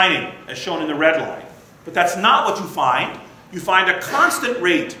declining, as shown in the red line. But that's not what you find. You find a constant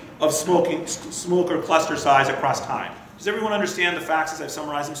rate of smoker cluster size across time. Does everyone understand the facts as I've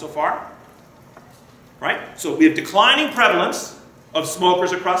summarized them so far? Right? So we have declining prevalence of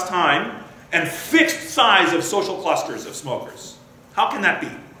smokers across time and fixed size of social clusters of smokers. How can that be?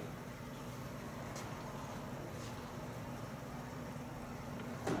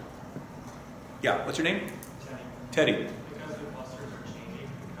 Yeah, what's your name? Teddy. Because the clusters are changing,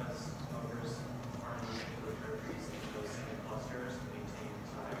 because smokers are in the peripheries of those same clusters to maintain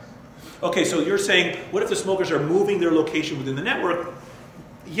size. Okay, so you're saying, what if the smokers are moving their location within the network?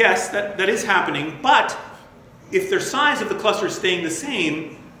 Yes, that is happening, but if their size of the cluster is staying the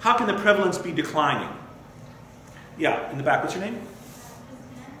same, how can the prevalence be declining? Yeah, in the back, what's your name?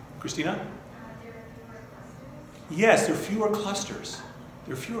 Christina? Yes, there are fewer clusters.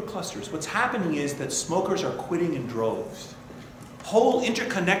 There are fewer clusters. What's happening is that smokers are quitting in droves. Whole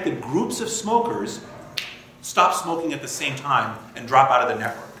interconnected groups of smokers stop smoking at the same time and drop out of the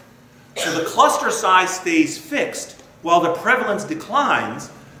network. So the cluster size stays fixed while the prevalence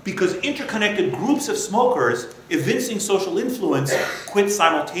declines because interconnected groups of smokers evincing social influence quit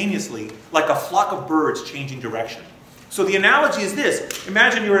simultaneously like a flock of birds changing direction. So the analogy is this.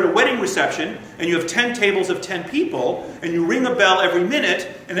 Imagine you're at a wedding reception and you have 10 tables of 10 people and you ring a bell every minute,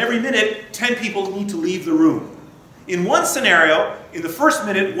 and every minute 10 people need to leave the room. In one scenario, in the first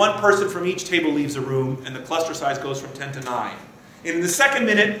minute, one person from each table leaves the room and the cluster size goes from 10 to 9. And in the second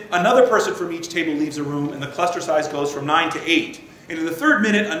minute, another person from each table leaves the room and the cluster size goes from 9 to 8. And in the third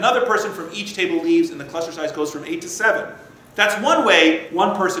minute, another person from each table leaves and the cluster size goes from 8 to 7. That's one way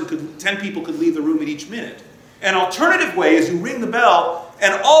 10 people could leave the room at each minute. An alternative way is you ring the bell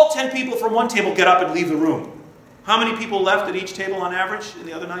and all 10 people from one table get up and leave the room. How many people left at each table on average in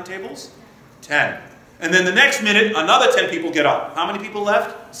the other 9 tables? 10. And then the next minute, another 10 people get up. How many people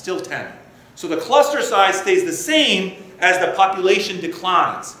left? Still 10. So the cluster size stays the same as the population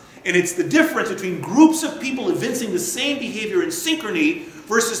declines. And it's the difference between groups of people evincing the same behavior in synchrony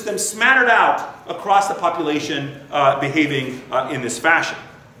versus them smattered out across the population behaving in this fashion.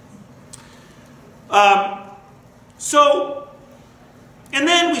 And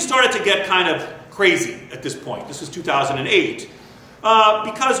then we started to get kind of crazy at this point. This was 2008.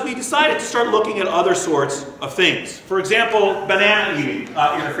 Because we decided to start looking at other sorts of things. For example, banana eating in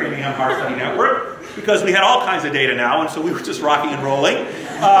the Framingham Heart Study Network, because we had all kinds of data now, and so we were just rocking and rolling.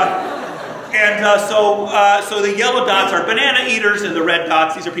 So the yellow dots are banana eaters, and the red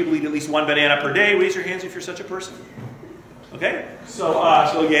dots, these are people who eat at least one banana per day. Raise your hands if you're such a person. Okay?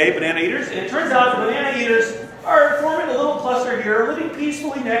 So yay, banana eaters. And it turns out the banana eaters are forming a little cluster here, living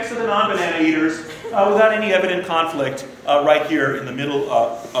peacefully next to the non-banana eaters without any evident conflict right here in the middle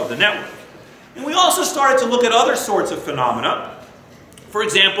of the network. And we also started to look at other sorts of phenomena. For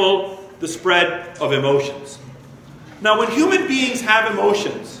example, the spread of emotions. Now, when human beings have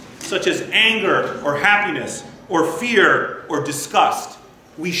emotions, such as anger or happiness or fear or disgust,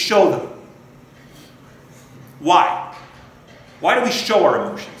 we show them. Why? Why do we show our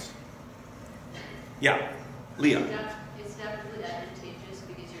emotions? Yeah. Leah. It's definitely advantageous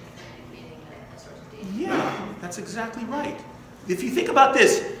because you're communicating a source of data. Yeah, that's exactly right. If you think about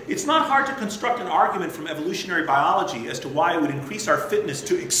this, it's not hard to construct an argument from evolutionary biology as to why it would increase our fitness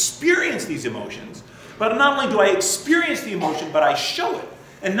to experience these emotions. But not only do I experience the emotion, but I show it.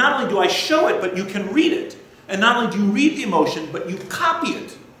 And not only do I show it, but you can read it. And not only do you read the emotion, but you copy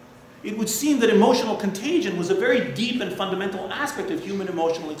it. It would seem that emotional contagion was a very deep and fundamental aspect of human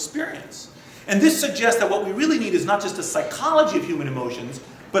emotional experience. And this suggests that what we really need is not just a psychology of human emotions,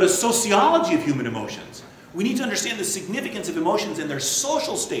 but a sociology of human emotions. We need to understand the significance of emotions in their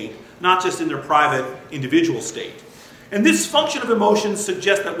social state, not just in their private individual state. And this function of emotions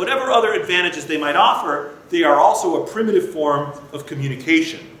suggests that whatever other advantages they might offer, they are also a primitive form of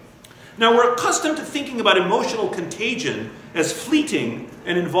communication. Now, we're accustomed to thinking about emotional contagion as fleeting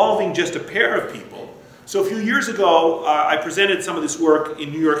and involving just a pair of people. So a few years ago, I presented some of this work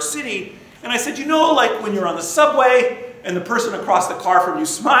in New York City, and I said, you know, like when you're on the subway and the person across the car from you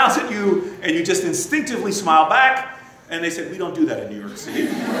smiles at you and you just instinctively smile back, and they said, we don't do that in New York City.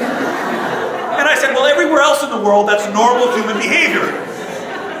 And I said, well, everywhere else in the world, that's normal human behavior.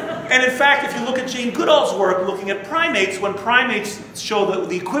 And in fact, if you look at Jane Goodall's work looking at primates, when primates show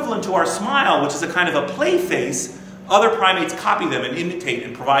the equivalent to our smile, which is a kind of a play face, other primates copy them and imitate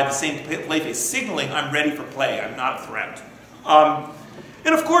and provide the same play face, signaling, I'm ready for play, I'm not a threat.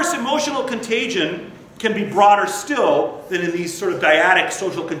 And of course, emotional contagion can be broader still than in these sort of dyadic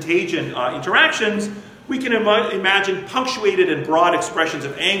social contagion interactions. We can imagine punctuated and broad expressions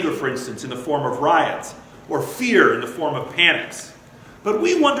of anger, for instance, in the form of riots, or fear in the form of panics. But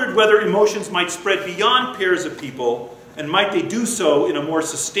we wondered whether emotions might spread beyond pairs of people, and might they do so in a more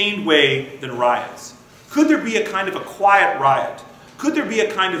sustained way than riots? Could there be a kind of a quiet riot? Could there be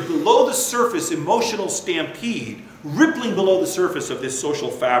a kind of below-the-surface emotional stampede rippling below the surface of this social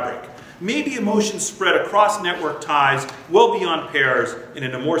fabric? Maybe emotions spread across network ties well beyond pairs and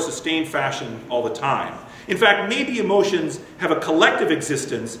in a more sustained fashion all the time. In fact, maybe emotions have a collective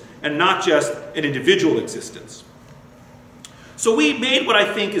existence and not just an individual existence. So we made what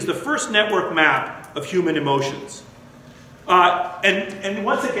I think is the first network map of human emotions. And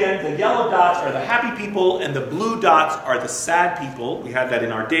once again, the yellow dots are the happy people and the blue dots are the sad people. We had that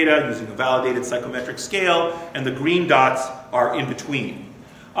in our data using a validated psychometric scale, and the green dots are in between.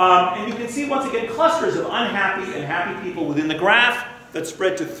 And you can see once again clusters of unhappy and happy people within the graph that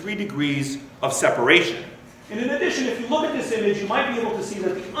spread to 3 degrees of separation. And in addition, if you look at this image, you might be able to see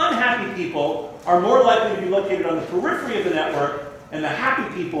that the unhappy people are more likely to be located on the periphery of the network, and the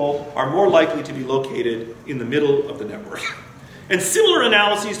happy people are more likely to be located in the middle of the network. And similar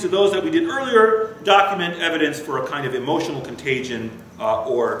analyses to those that we did earlier document evidence for a kind of emotional contagion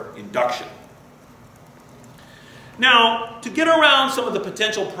or induction. Now, to get around some of the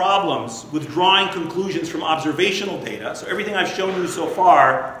potential problems with drawing conclusions from observational data, so everything I've shown you so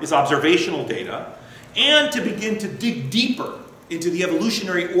far is observational data, and to begin to dig deeper into the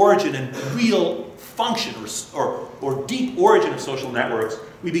evolutionary origin and real function or deep origin of social networks,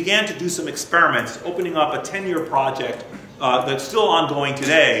 we began to do some experiments, opening up a 10-year project that's still ongoing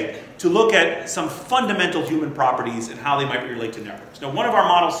today to look at some fundamental human properties and how they might relate to networks. Now, one of our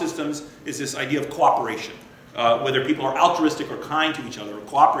model systems is this idea of cooperation, whether people are altruistic or kind to each other or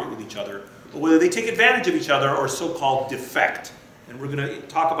cooperate with each other, or whether they take advantage of each other or so-called defect. And we're going to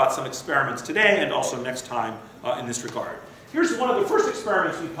talk about some experiments today and also next time in this regard. Here's one of the first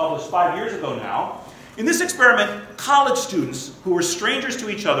experiments we published 5 years ago now. In this experiment, college students who were strangers to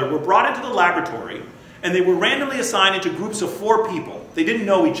each other were brought into the laboratory, And they were randomly assigned into groups of 4 people. They didn't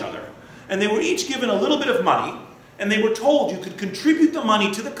know each other. And they were each given a little bit of money, and they were told you could contribute the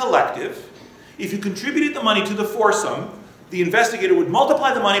money to the collective. If you contributed the money to the foursome, the investigator would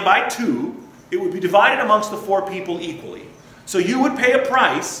multiply the money by 2. It would be divided amongst the 4 people equally. So you would pay a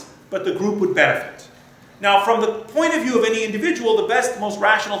price, but the group would benefit. Now, from the point of view of any individual, the best, most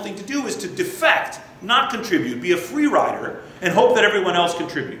rational thing to do is to defect, not contribute, be a free rider, and hope that everyone else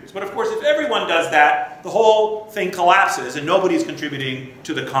contributes. But of course, if everyone does that, the whole thing collapses and nobody's contributing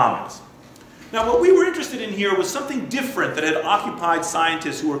to the commons. Now, what we were interested in here was something different that had occupied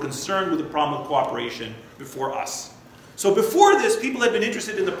scientists who were concerned with the problem of cooperation before us. So before this, people had been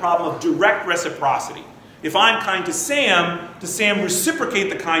interested in the problem of direct reciprocity. If I'm kind to Sam, does Sam reciprocate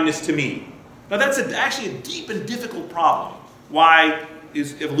the kindness to me? Now that's actually a deep and difficult problem. Why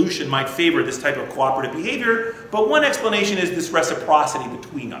evolution might favor this type of cooperative behavior, but one explanation is this reciprocity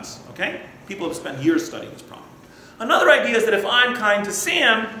between us, okay? People have spent years studying this problem. Another idea is that if I'm kind to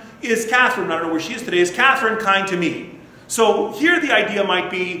Sam, is Catherine, I don't know where she is today, is Catherine kind to me? So here the idea might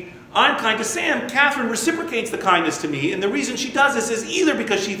be, I'm kind to Sam, Catherine reciprocates the kindness to me, and the reason she does this is either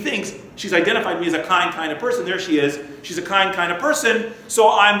because she thinks she's identified me as a kind of person, there she is, she's a kind of person, so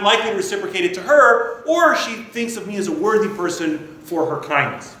I'm likely to reciprocate it to her, or she thinks of me as a worthy person for her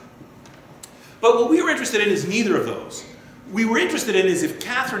kindness. But what we were interested in is neither of those. We were interested in is if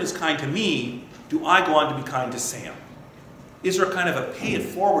Catherine is kind to me, do I go on to be kind to Sam? Is there a kind of a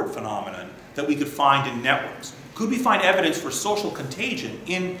pay-it-forward phenomenon that we could find in networks? Could we find evidence for social contagion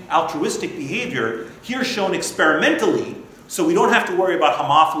in altruistic behavior, here shown experimentally, so we don't have to worry about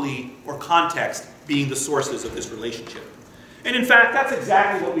homophily or context being the sources of this relationship? And in fact, that's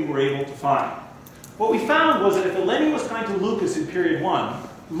exactly what we were able to find. What we found was that if Eleni was kind to Lucas in period 1,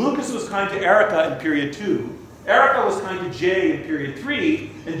 Lucas was kind to Erica in period 2, Erica was kind to Jay in period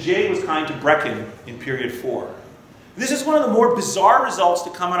 3, and Jay was kind to Brecken in period 4. This is one of the more bizarre results to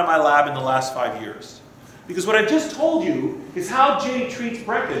come out of my lab in the last 5 years. Because what I've just told you is how Jay treats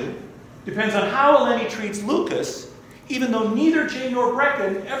Brecken depends on how Eleni treats Lucas, even though neither Jay nor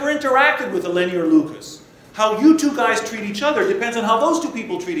Brecken ever interacted with Eleni or Lucas. How you two guys treat each other depends on how those two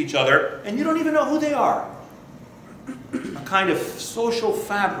people treat each other, and you don't even know who they are. A kind of social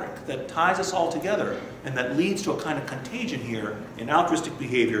fabric that ties us all together and that leads to a kind of contagion here in altruistic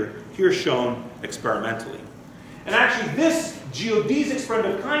behavior, here shown experimentally. And actually this geodesic spread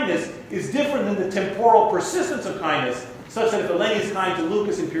of kindness is different than the temporal persistence of kindness, such that if Eleni is kind to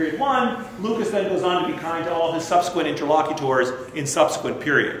Lucas in period 1, Lucas then goes on to be kind to all his subsequent interlocutors in subsequent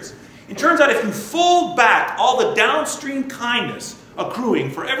periods. It turns out if you fold back all the downstream kindness accruing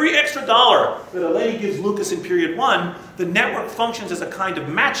for every extra dollar that Eleni gives Lucas in period 1, the network functions as a kind of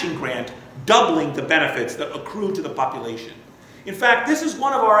matching grant, doubling the benefits that accrue to the population. In fact, this is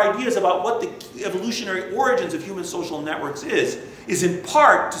one of our ideas about what the evolutionary origins of human social networks is in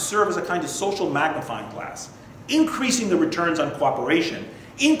part to serve as a kind of social magnifying glass, increasing the returns on cooperation,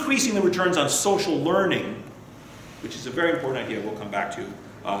 increasing the returns on social learning, which is a very important idea we'll come back to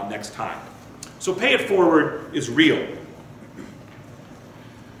next time. So pay it forward is real.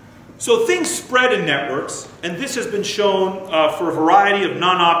 So things spread in networks, and this has been shown for a variety of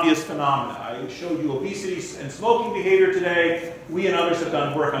non-obvious phenomena. I showed you obesity and smoking behavior today. We and others have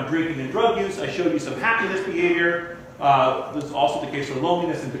done work on drinking and drug use. I showed you some happiness behavior. This is also the case for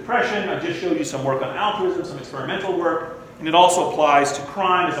loneliness and depression. I just showed you some work on altruism, some experimental work. And it also applies to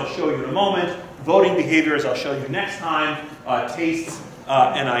crime, as I'll show you in a moment, voting behavior, as I'll show you next time, tastes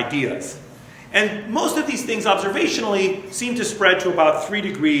and ideas. And most of these things observationally seem to spread to about 3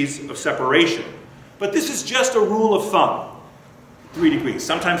 degrees of separation. But this is just a rule of thumb, 3 degrees.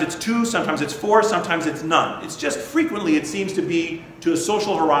 Sometimes it's 2, sometimes it's 4, sometimes it's none. It's just frequently it seems to be to a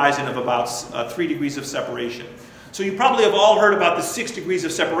social horizon of about 3 degrees of separation. So you probably have all heard about the 6 degrees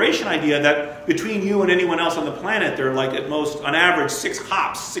of separation idea that between you and anyone else on the planet, there are like at most, on average, 6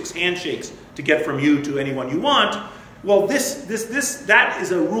 hops, 6 handshakes to get from you to anyone you want. Well, that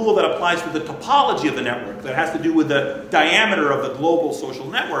is a rule that applies to the topology of the network that has to do with the diameter of the global social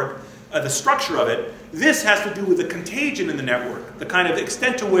network, the structure of it. This has to do with the contagion in the network, the kind of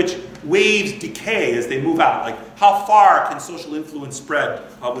extent to which waves decay as they move out, like how far can social influence spread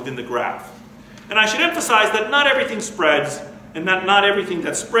within the graph. And I should emphasize that not everything spreads, and not everything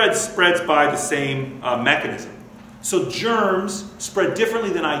that spreads by the same mechanism. So germs spread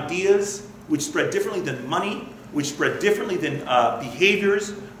differently than ideas, which spread differently than money, which spread differently than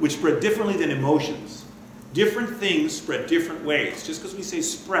behaviors, which spread differently than emotions. Different things spread different ways. Just because we say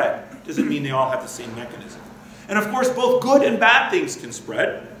spread doesn't mean they all have the same mechanism. And of course, both good and bad things can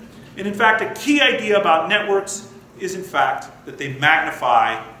spread. And in fact, a key idea about networks is in fact that they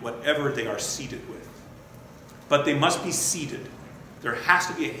magnify whatever they are seeded with. but they must be seeded. There has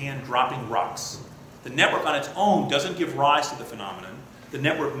to be a hand dropping rocks. The network on its own doesn't give rise to the phenomenon. The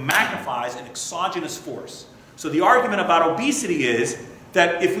network magnifies an exogenous force. So the argument about obesity is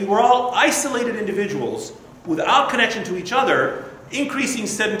that if we were all isolated individuals without connection to each other, increasing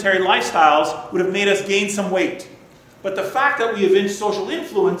sedentary lifestyles would have made us gain some weight. But the fact that we evince social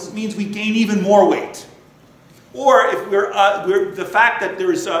influence means we gain even more weight. Or if the fact that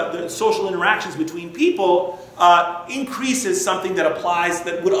there's the social interactions between people increases something that applies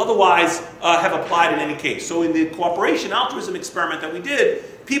that would otherwise have applied in any case. So in the cooperation altruism experiment that we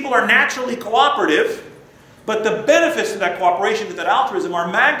did, people are naturally cooperative, but the benefits of that cooperation, of that altruism,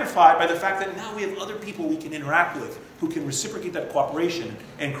 are magnified by the fact that now we have other people we can interact with who can reciprocate that cooperation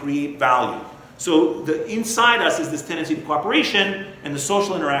and create value. So inside us is this tendency to cooperation, and the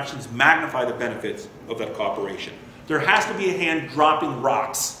social interactions magnify the benefits of that cooperation. There has to be a hand dropping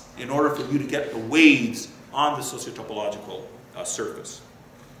rocks in order for you to get the waves on the sociotopological surface.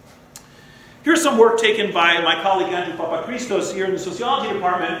 Here's some work taken by my colleague Andrew Papachristos here in the sociology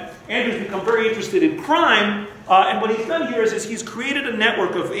department. Andrew's become very interested in crime, and what he's done here is he's created a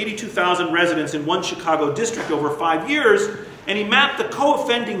network of 82,000 residents in one Chicago district over 5 years, and he mapped the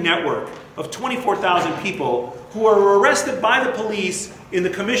co-offending network of 24,000 people who are arrested by the police in the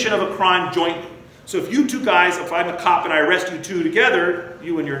commission of a crime jointly. So if you two guys, if I'm a cop and I arrest you two together,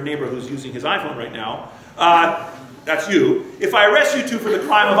 you and your neighbor who's using his iPhone right now, that's you. If I arrest you two for the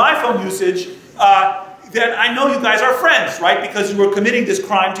crime of iPhone usage, then I know you guys are friends, right? Because you were committing this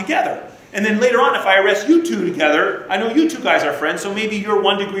crime together. And then later on, if I arrest you two together, I know you two guys are friends, so maybe you're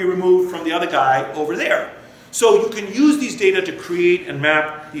 1 degree removed from the other guy over there. So you can use these data to create and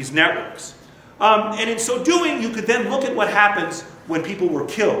map these networks. And in so doing, you could then look at what happens when people were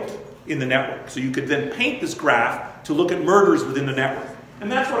killed in the network. So you could then paint this graph to look at murders within the network.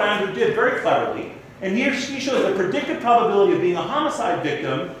 And that's what Andrew did very cleverly. And here he shows the predicted probability of being a homicide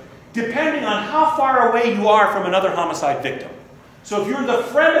victim depending on how far away you are from another homicide victim. So if you're the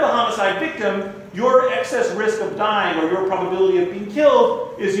friend of a homicide victim, your excess risk of dying or your probability of being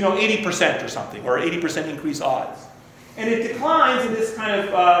killed is 80% or something, or 80% increased odds. And it declines in this kind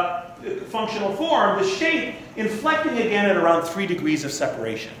of functional form, the shape inflecting again at around 3 degrees of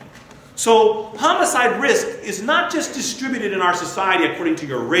separation. So homicide risk is not just distributed in our society according to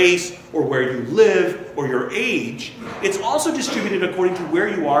your race or where you live or your age. It's also distributed according to where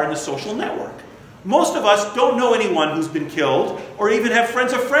you are in the social network. Most of us don't know anyone who's been killed, or even have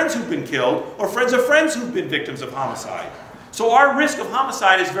friends of friends who've been killed, or friends of friends who've been victims of homicide. So our risk of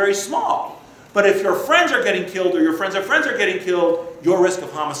homicide is very small. But if your friends are getting killed, or your friends of friends are getting killed, your risk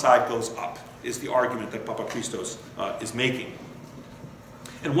of homicide goes up, is the argument that Papachristos is making.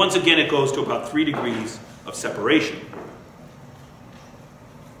 And once again, it goes to about 3 degrees of separation.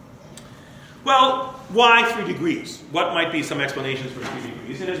 Well, why 3 degrees? What might be some explanations for 3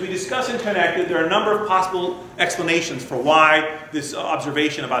 degrees? And as we discuss in Connected, there are a number of possible explanations for why this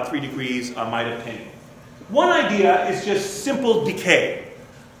observation about 3 degrees might obtain. One idea is just simple decay,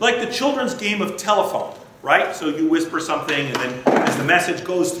 like the children's game of telephone, right? So you whisper something, and then as the message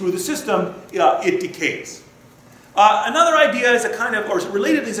goes through the system, it decays. Another idea is a kind of, or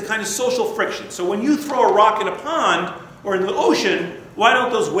related, is a kind of social friction. So when you throw a rock in a pond or in the ocean, why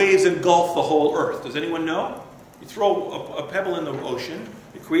don't those waves engulf the whole Earth? Does anyone know? You throw a pebble in the ocean,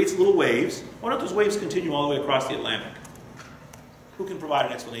 it creates little waves. Why don't those waves continue all the way across the Atlantic? Who can provide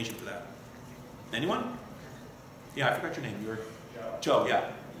an explanation for that? Anyone? Yeah, I forgot your name. You're Joe, yeah.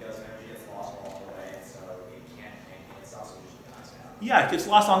 Because energy gets lost along the way, so it can't maintain itself, so usually dies out. Yeah, it gets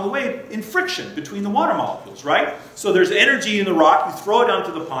lost along the way in friction between the water molecules, right? So there's energy in the rock, you throw it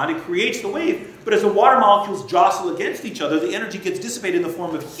onto the pond, it creates the wave, but as the water molecules jostle against each other, the energy gets dissipated in the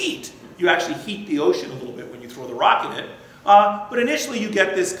form of heat. You actually heat the ocean a little bit when you throw the rock in it, but initially you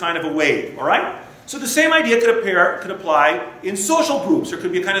get this kind of a wave, all right? So the same idea could apply in social groups. There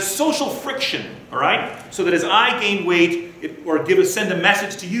could be a kind of social friction, all right? So that as I gain weight, send a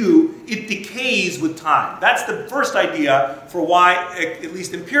message to you, it decays with time. That's the first idea for why, at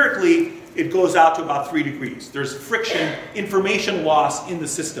least empirically, it goes out to about 3 degrees. There's friction, information loss in the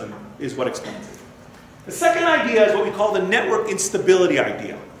system is what explains it. The second idea is what we call the network instability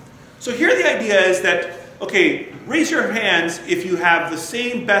idea. So here the idea is that, okay, raise your hands if you have the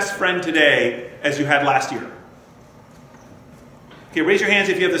same best friend today as you had last year. Okay, raise your hands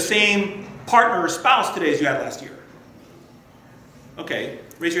if you have the same partner or spouse today as you had last year. Okay,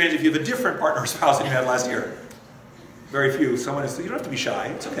 raise your hands if you have a different partner or spouse than you had last year. Very few. Someone is, you don't have to be shy,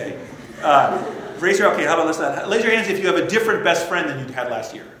 it's okay. Raise your hands if you have a different best friend than you had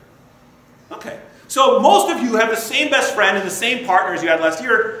last year. Okay, So most of you have the same best friend and the same partners you had last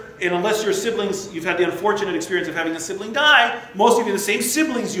year, and unless your siblings, you've had the unfortunate experience of having a sibling die, most of you have the same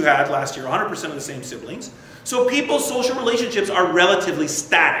siblings you had last year, 100% of the same siblings. So people's social relationships are relatively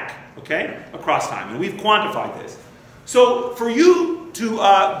static, okay, across time, and we've quantified this. So for you to,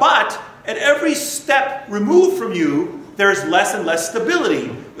 but at every step removed from you, there's less and less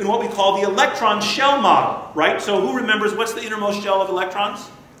stability in what we call the electron shell model, right? So who remembers what's the innermost shell of electrons?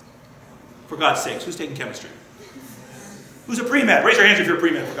 For God's sakes, who's taking chemistry? Who's a pre-med? Raise your hands if you're a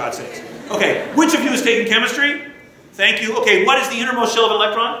pre-med, for God's sakes. Okay, which of you is taking chemistry? Thank you. Okay, what is the innermost shell of an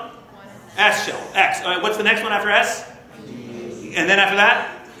electron? S shell, X. What's the next one after S? And then after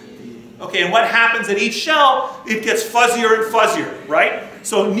that? Okay, and what happens at each shell? It gets fuzzier and fuzzier, right?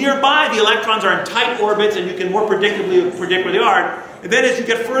 So nearby, the electrons are in tight orbits, and you can more predictably predict where they are. And then as you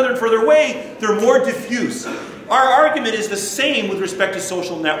get further and further away, they're more diffuse. Our argument is the same with respect to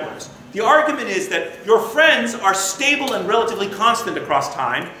social networks. The argument is that your friends are stable and relatively constant across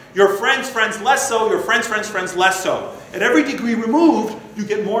time. Your friends' less so, your friends' friends less so. At every degree removed, you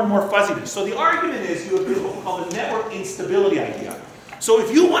get more and more fuzziness. So the argument is you have what we call the network instability idea. So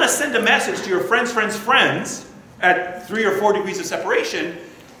if you want to send a message to your friends' at 3 or 4 degrees of separation,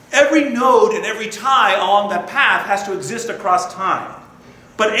 every node and every tie along that path has to exist across time.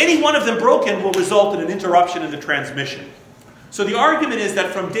 But any one of them broken will result in an interruption in the transmission. So the argument is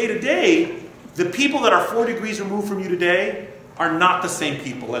that from day to day, the people that are 4 degrees removed from you today are not the same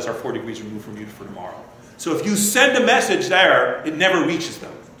people as are 4 degrees removed from you for tomorrow. So if you send a message there, it never reaches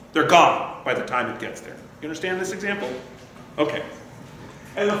them. They're gone by the time it gets there. You understand this example? Okay.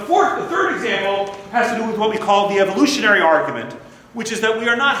 And the third example has to do with what we call the evolutionary argument, which is that we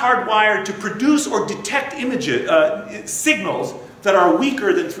are not hardwired to produce or detect signals that are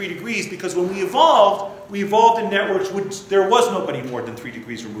weaker than 3 degrees, because when we evolved in networks which there was nobody more than 3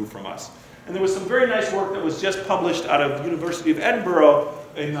 degrees removed from us. And there was some very nice work that was just published out of the University of Edinburgh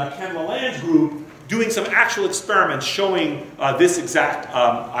in Ken Laland's group, doing some actual experiments showing this exact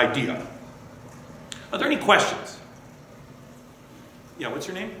idea. Are there any questions? Yeah, what's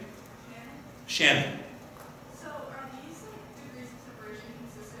your name? Shannon. Shannon. So are these degrees of separation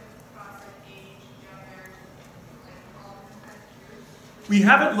consistent across age, gender, all different kinds of groups? We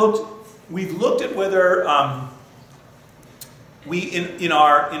haven't looked. We've looked at whether in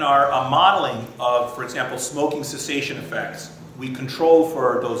our modeling of, for example, smoking cessation effects, we control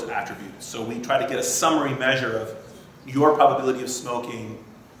for those attributes. So we try to get a summary measure of your probability of smoking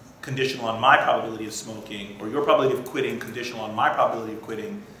conditional on my probability of smoking, or your probability of quitting conditional on my probability of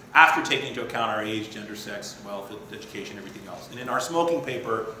quitting, after taking into account our age, gender, sex, wealth, education, everything else. And in our smoking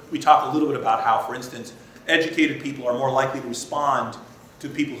paper, we talk a little bit about how, for instance, educated people are more likely to respond to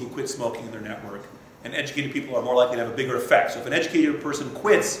people who quit smoking in their network, and educated people are more likely to have a bigger effect. So if an educated person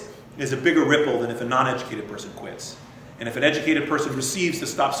quits, there's a bigger ripple than if a non-educated person quits. And if an educated person receives the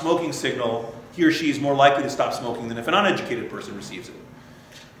stop smoking signal, he or she is more likely to stop smoking than if an uneducated person receives it.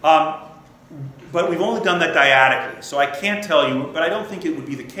 But we've only done that dyadically, so I can't tell you, but I don't think it would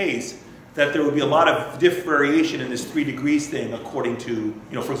be the case that there would be a lot of variation in this 3 degrees thing according to,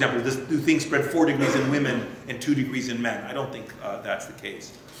 for example, do things spread 4 degrees in women and 2 degrees in men? I don't think that's the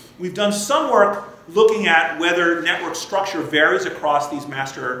case. We've done some work looking at whether network structure varies across these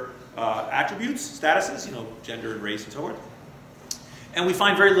master attributes, statuses, gender and race and so forth. And we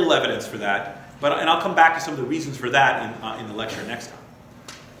find very little evidence for that, and I'll come back to some of the reasons for that in the lecture next time.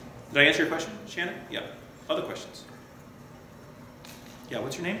 Did I answer your question, Shannon? Yeah. Other questions? Yeah,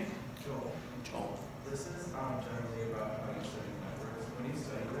 what's your name? Joel. Joel. This is generally about how you study networks. When you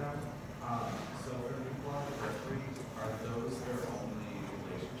study them, so for the people on the periphery, are those their only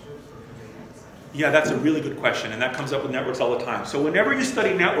relationships, or could they be essential? Yeah, that's a really good question, and that comes up with networks all the time. So whenever you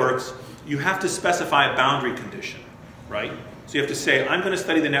study networks, you have to specify a boundary condition, right? So you have to say, I'm going to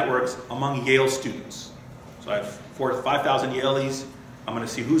study the networks among Yale students. So I have 5,000 Yaleys. I'm going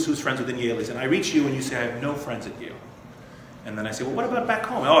to see who's friends within Yaleys. And I reach you and you say, I have no friends at Yale. And then I say, well, what about back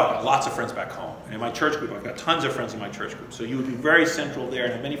home? Oh, I've got lots of friends back home. And in my church group, I've got tons of friends in my church group. So you would be very central there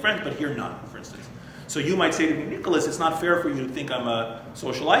and have many friends, but here none, for instance. So you might say to me, Nicholas, it's not fair for you to think I'm a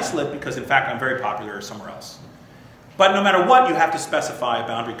social isolate because, in fact, I'm very popular somewhere else. But no matter what, you have to specify a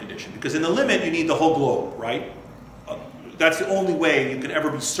boundary condition. Because in the limit, you need the whole globe, right? That's the only way you can ever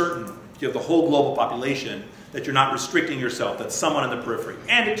be certain, if you have the whole global population, that you're not restricting yourself, that's someone in the periphery.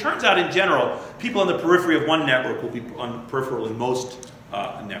 And it turns out, in general, people on the periphery of one network will be on the peripheral in most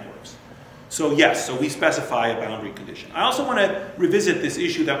networks. So yes, so we specify a boundary condition. I also want to revisit this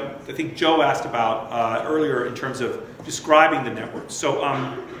issue that I think Joe asked about earlier in terms of describing the network. So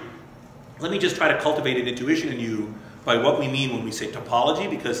let me just try to cultivate an intuition in you by what we mean when we say topology,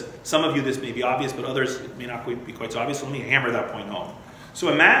 because some of you this may be obvious, but others it may not be quite so obvious. So let me hammer that point home. So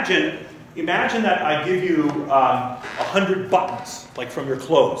imagine that I give you 100 buttons, like from your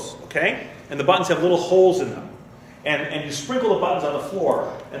clothes, okay? And the buttons have little holes in them. And you sprinkle the buttons on the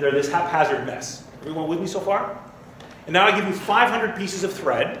floor, and they're this haphazard mess. Everyone with me so far? And now I give you 500 pieces of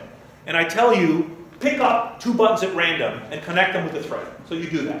thread, and I tell you, pick up 2 buttons at random and connect them with the thread. So you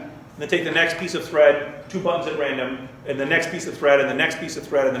do that. And then take the next piece of thread, 2 buttons at random, and the next piece of thread, and the next piece of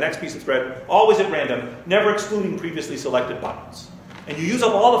thread, and the next piece of thread, always at random, never excluding previously selected buttons. And you use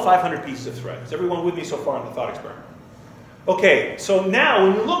up all the 500 pieces of thread. Is everyone with me so far in the thought experiment? Okay, so now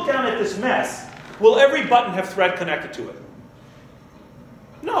when you look down at this mess, will every button have thread connected to it?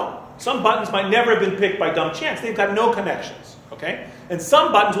 No. Some buttons might never have been picked by dumb chance. They've got no connections, okay? And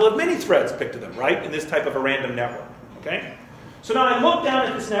some buttons will have many threads picked to them, right, in this type of a random network, okay? So now I look down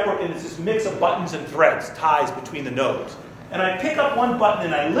at this network, and it's this mix of buttons and threads, ties between the nodes. And I pick up one button,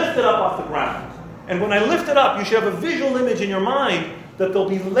 and I lift it up off the ground. And when I lift it up, you should have a visual image in your mind that there'll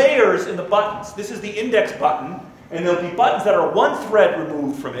be layers in the buttons. This is the index button, and there'll be buttons that are 1 thread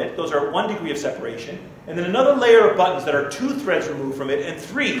removed from it. Those are 1 degree of separation. And then another layer of buttons that are 2 threads removed from it, and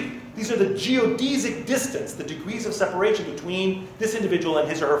 3. These are the geodesic distance, the degrees of separation between this individual and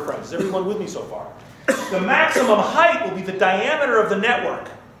his or her friends. Is everyone with me so far? The maximum height will be the diameter of the network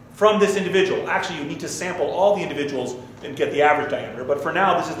from this individual. Actually, you need to sample all the individuals and get the average diameter. But for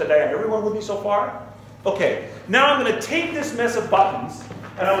now, this is the diameter. Everyone with me so far? Okay. Now I'm going to take this mess of buttons,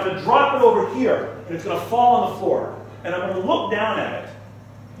 and I'm going to drop it over here, and it's going to fall on the floor. And I'm going to look down at it.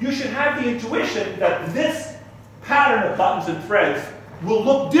 You should have the intuition that this pattern of buttons and threads will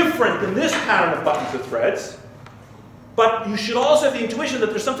look different than this pattern of buttons and threads. But you should also have the intuition that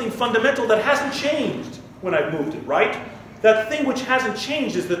there's something fundamental that hasn't changed when I've moved it, right? That thing which hasn't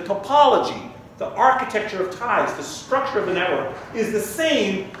changed is the topology, the architecture of ties, the structure of the network is the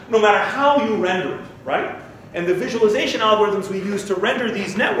same no matter how you render it, right? And the visualization algorithms we use to render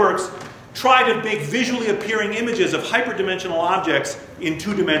these networks try to make visually appearing images of hyperdimensional objects in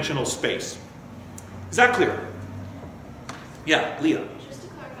 2-dimensional space. Is that clear? Yeah, Leah. Just to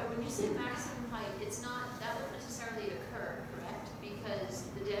clarify, when you say maximum height, it's not, that won't necessarily occur, correct? Because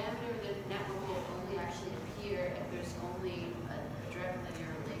the diameter of the network will only actually appear if there's only a direct linear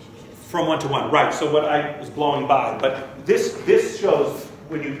relationship. From 1 to 1, right. So what I was blowing by. But this shows,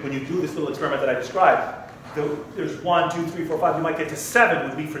 when you do this little experiment that I described, there's 1, 2, 3, 4, 5, you might get to 7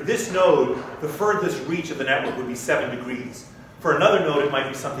 would be for this node, the furthest reach of the network would be 7 degrees. For another node, it might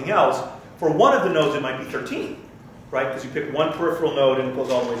be something else. For one of the nodes, it might be 13, right? Because you pick one peripheral node and it goes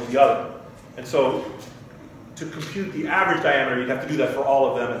all the way to the other. And so to compute the average diameter, you'd have to do that for all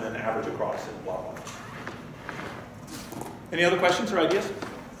of them and then average across and blah, blah. Any other questions or ideas?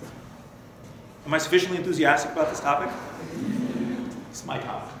 Am I sufficiently enthusiastic about this topic? It's my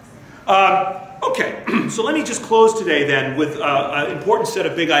topic. Okay, so let me just close today then with an important set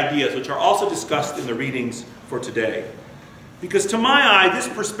of big ideas which are also discussed in the readings for today. Because to my eye, this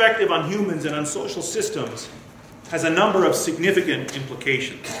perspective on humans and on social systems has a number of significant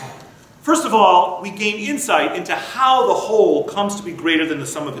implications. First of all, we gain insight into how the whole comes to be greater than the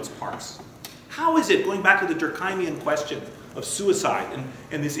sum of its parts. How is it, going back to the Durkheimian question of suicide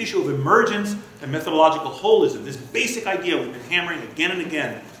and this issue of emergence and methodological holism, this basic idea we've been hammering again and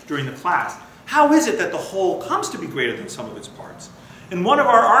again during the class, how is it that the whole comes to be greater than some of its parts? And one of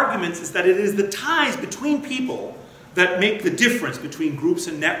our arguments is that it is the ties between people that make the difference between groups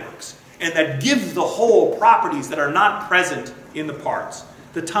and networks, and that give the whole properties that are not present in the parts.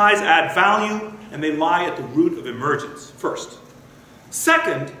 The ties add value, and they lie at the root of emergence, first.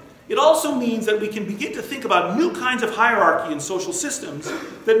 Second, it also means that we can begin to think about new kinds of hierarchy in social systems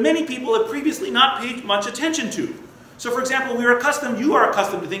that many people have previously not paid much attention to. So for example, you are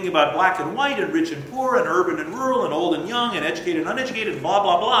accustomed to thinking about black and white, and rich and poor, and urban and rural, and old and young, and educated and uneducated, and blah,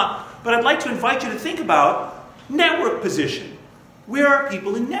 blah, blah. But I'd like to invite you to think about network position. Where are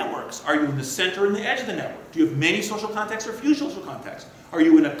people in networks? Are you in the center or in the edge of the network? Do you have many social contacts or few social contacts? Are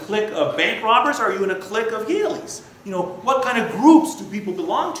you in a clique of bank robbers, or are you in a clique of Yaleys? You know, what kind of groups do people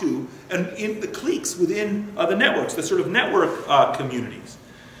belong to, and in the cliques within the networks, the sort of network communities?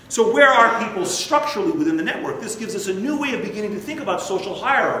 So where are people structurally within the network? This gives us a new way of beginning to think about social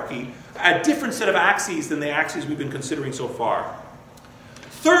hierarchy, a different set of axes than the axes we've been considering so far.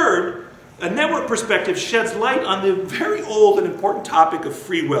 Third, a network perspective sheds light on the very old and important topic of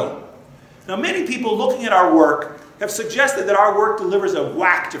free will. Now, many people looking at our work have suggested that our work delivers a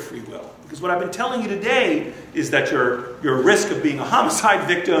whack to free will. Because what I've been telling you today is that your risk of being a homicide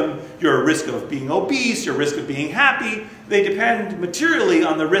victim, your risk of being obese, your risk of being happy, they depend materially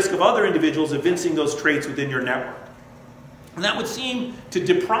on the risk of other individuals evincing those traits within your network. And that would seem to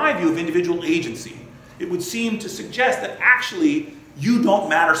deprive you of individual agency. It would seem to suggest that actually you don't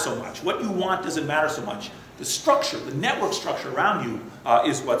matter so much. What you want doesn't matter so much. The structure, the network structure around you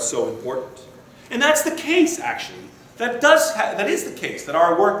is what's so important. And that's the case, actually. That is the case, that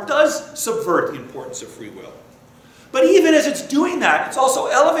our work does subvert the importance of free will. But even as it's doing that, it's also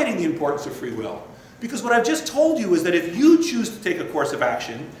elevating the importance of free will. Because what I've just told you is that if you choose to take a course of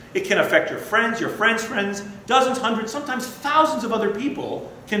action, it can affect your friends' friends, dozens, hundreds, sometimes thousands of other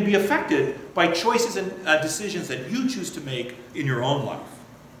people can be affected by choices and decisions that you choose to make in your own life.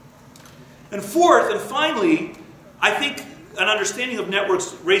 And fourth, and finally, I think an understanding of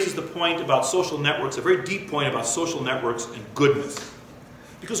networks raises the point about social networks, a very deep point about social networks and goodness.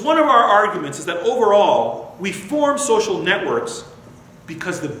 Because one of our arguments is that overall, we form social networks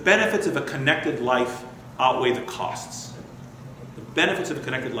because the benefits of a connected life outweigh the costs. The benefits of a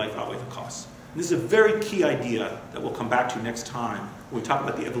connected life outweigh the costs. And this is a very key idea that we'll come back to next time when we talk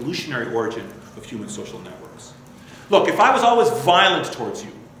about the evolutionary origin of human social networks. Look, if I was always violent towards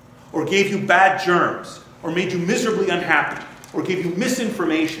you, or gave you bad germs, or made you miserably unhappy, or gave you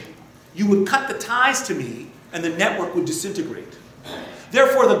misinformation, you would cut the ties to me and the network would disintegrate.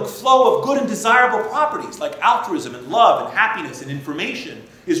 Therefore, the flow of good and desirable properties like altruism and love and happiness and information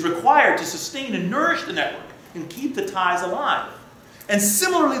is required to sustain and nourish the network and keep the ties alive. And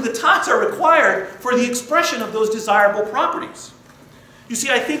similarly, the ties are required for the expression of those desirable properties. You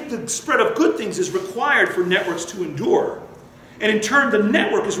see, I think the spread of good things is required for networks to endure. And in turn, the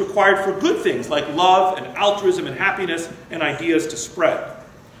network is required for good things like love and altruism and happiness and ideas to spread.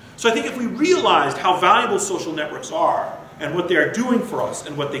 So I think if we realized how valuable social networks are, and what they are doing for us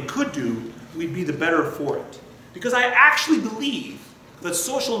and what they could do, we'd be the better for it. Because I actually believe that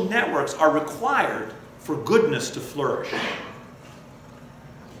social networks are required for goodness to flourish.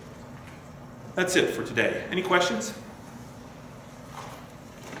 That's it for today. Any questions?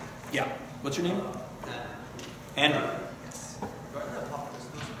 Yeah. What's your name? Andrew. Regarding the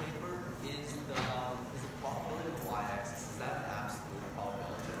populist newspaper, is the probability of y-axis, is that an absolute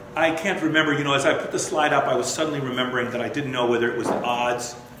probability? I can't remember, as I put the slide up, I was suddenly remembering that I didn't know whether it was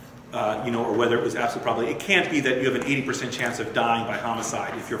odds, or whether it was absolute probability. It can't be that you have an 80% chance of dying by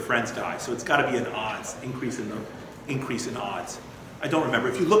homicide if your friends die. So it's got to be an odds, increase in odds. I don't remember.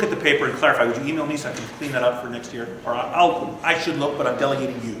 If you look at the paper and clarify, would you email me so I can clean that up for next year? Or I should look, but I'm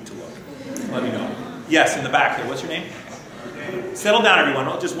delegating you to look. Let me know. Yes, in the back there. What's your name? Daniel. Settle down,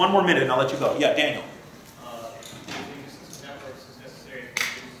 everyone. Just one more minute and I'll let you go. Yeah, Daniel.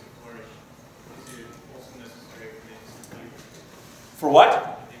 For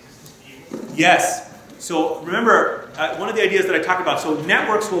what? Yes. So remember, one of the ideas that I talked about, so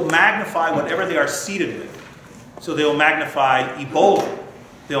networks will magnify whatever they are seeded with. So they'll magnify Ebola.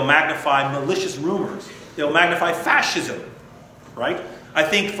 They'll magnify malicious rumors. They'll magnify fascism, right? I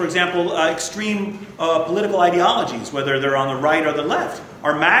think, for example, extreme political ideologies, whether they're on the right or the left,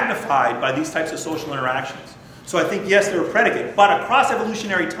 are magnified by these types of social interactions. So I think, yes, they're a predicate. But across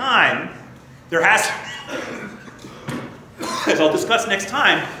evolutionary time, there has as I'll discuss next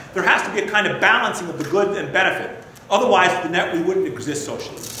time, there has to be a kind of balancing of the good and benefit. Otherwise, we wouldn't exist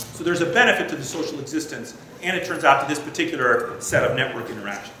socially. So there's a benefit to the social existence, and it turns out to this particular set of network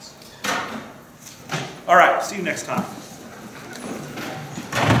interactions. All right, see you next time.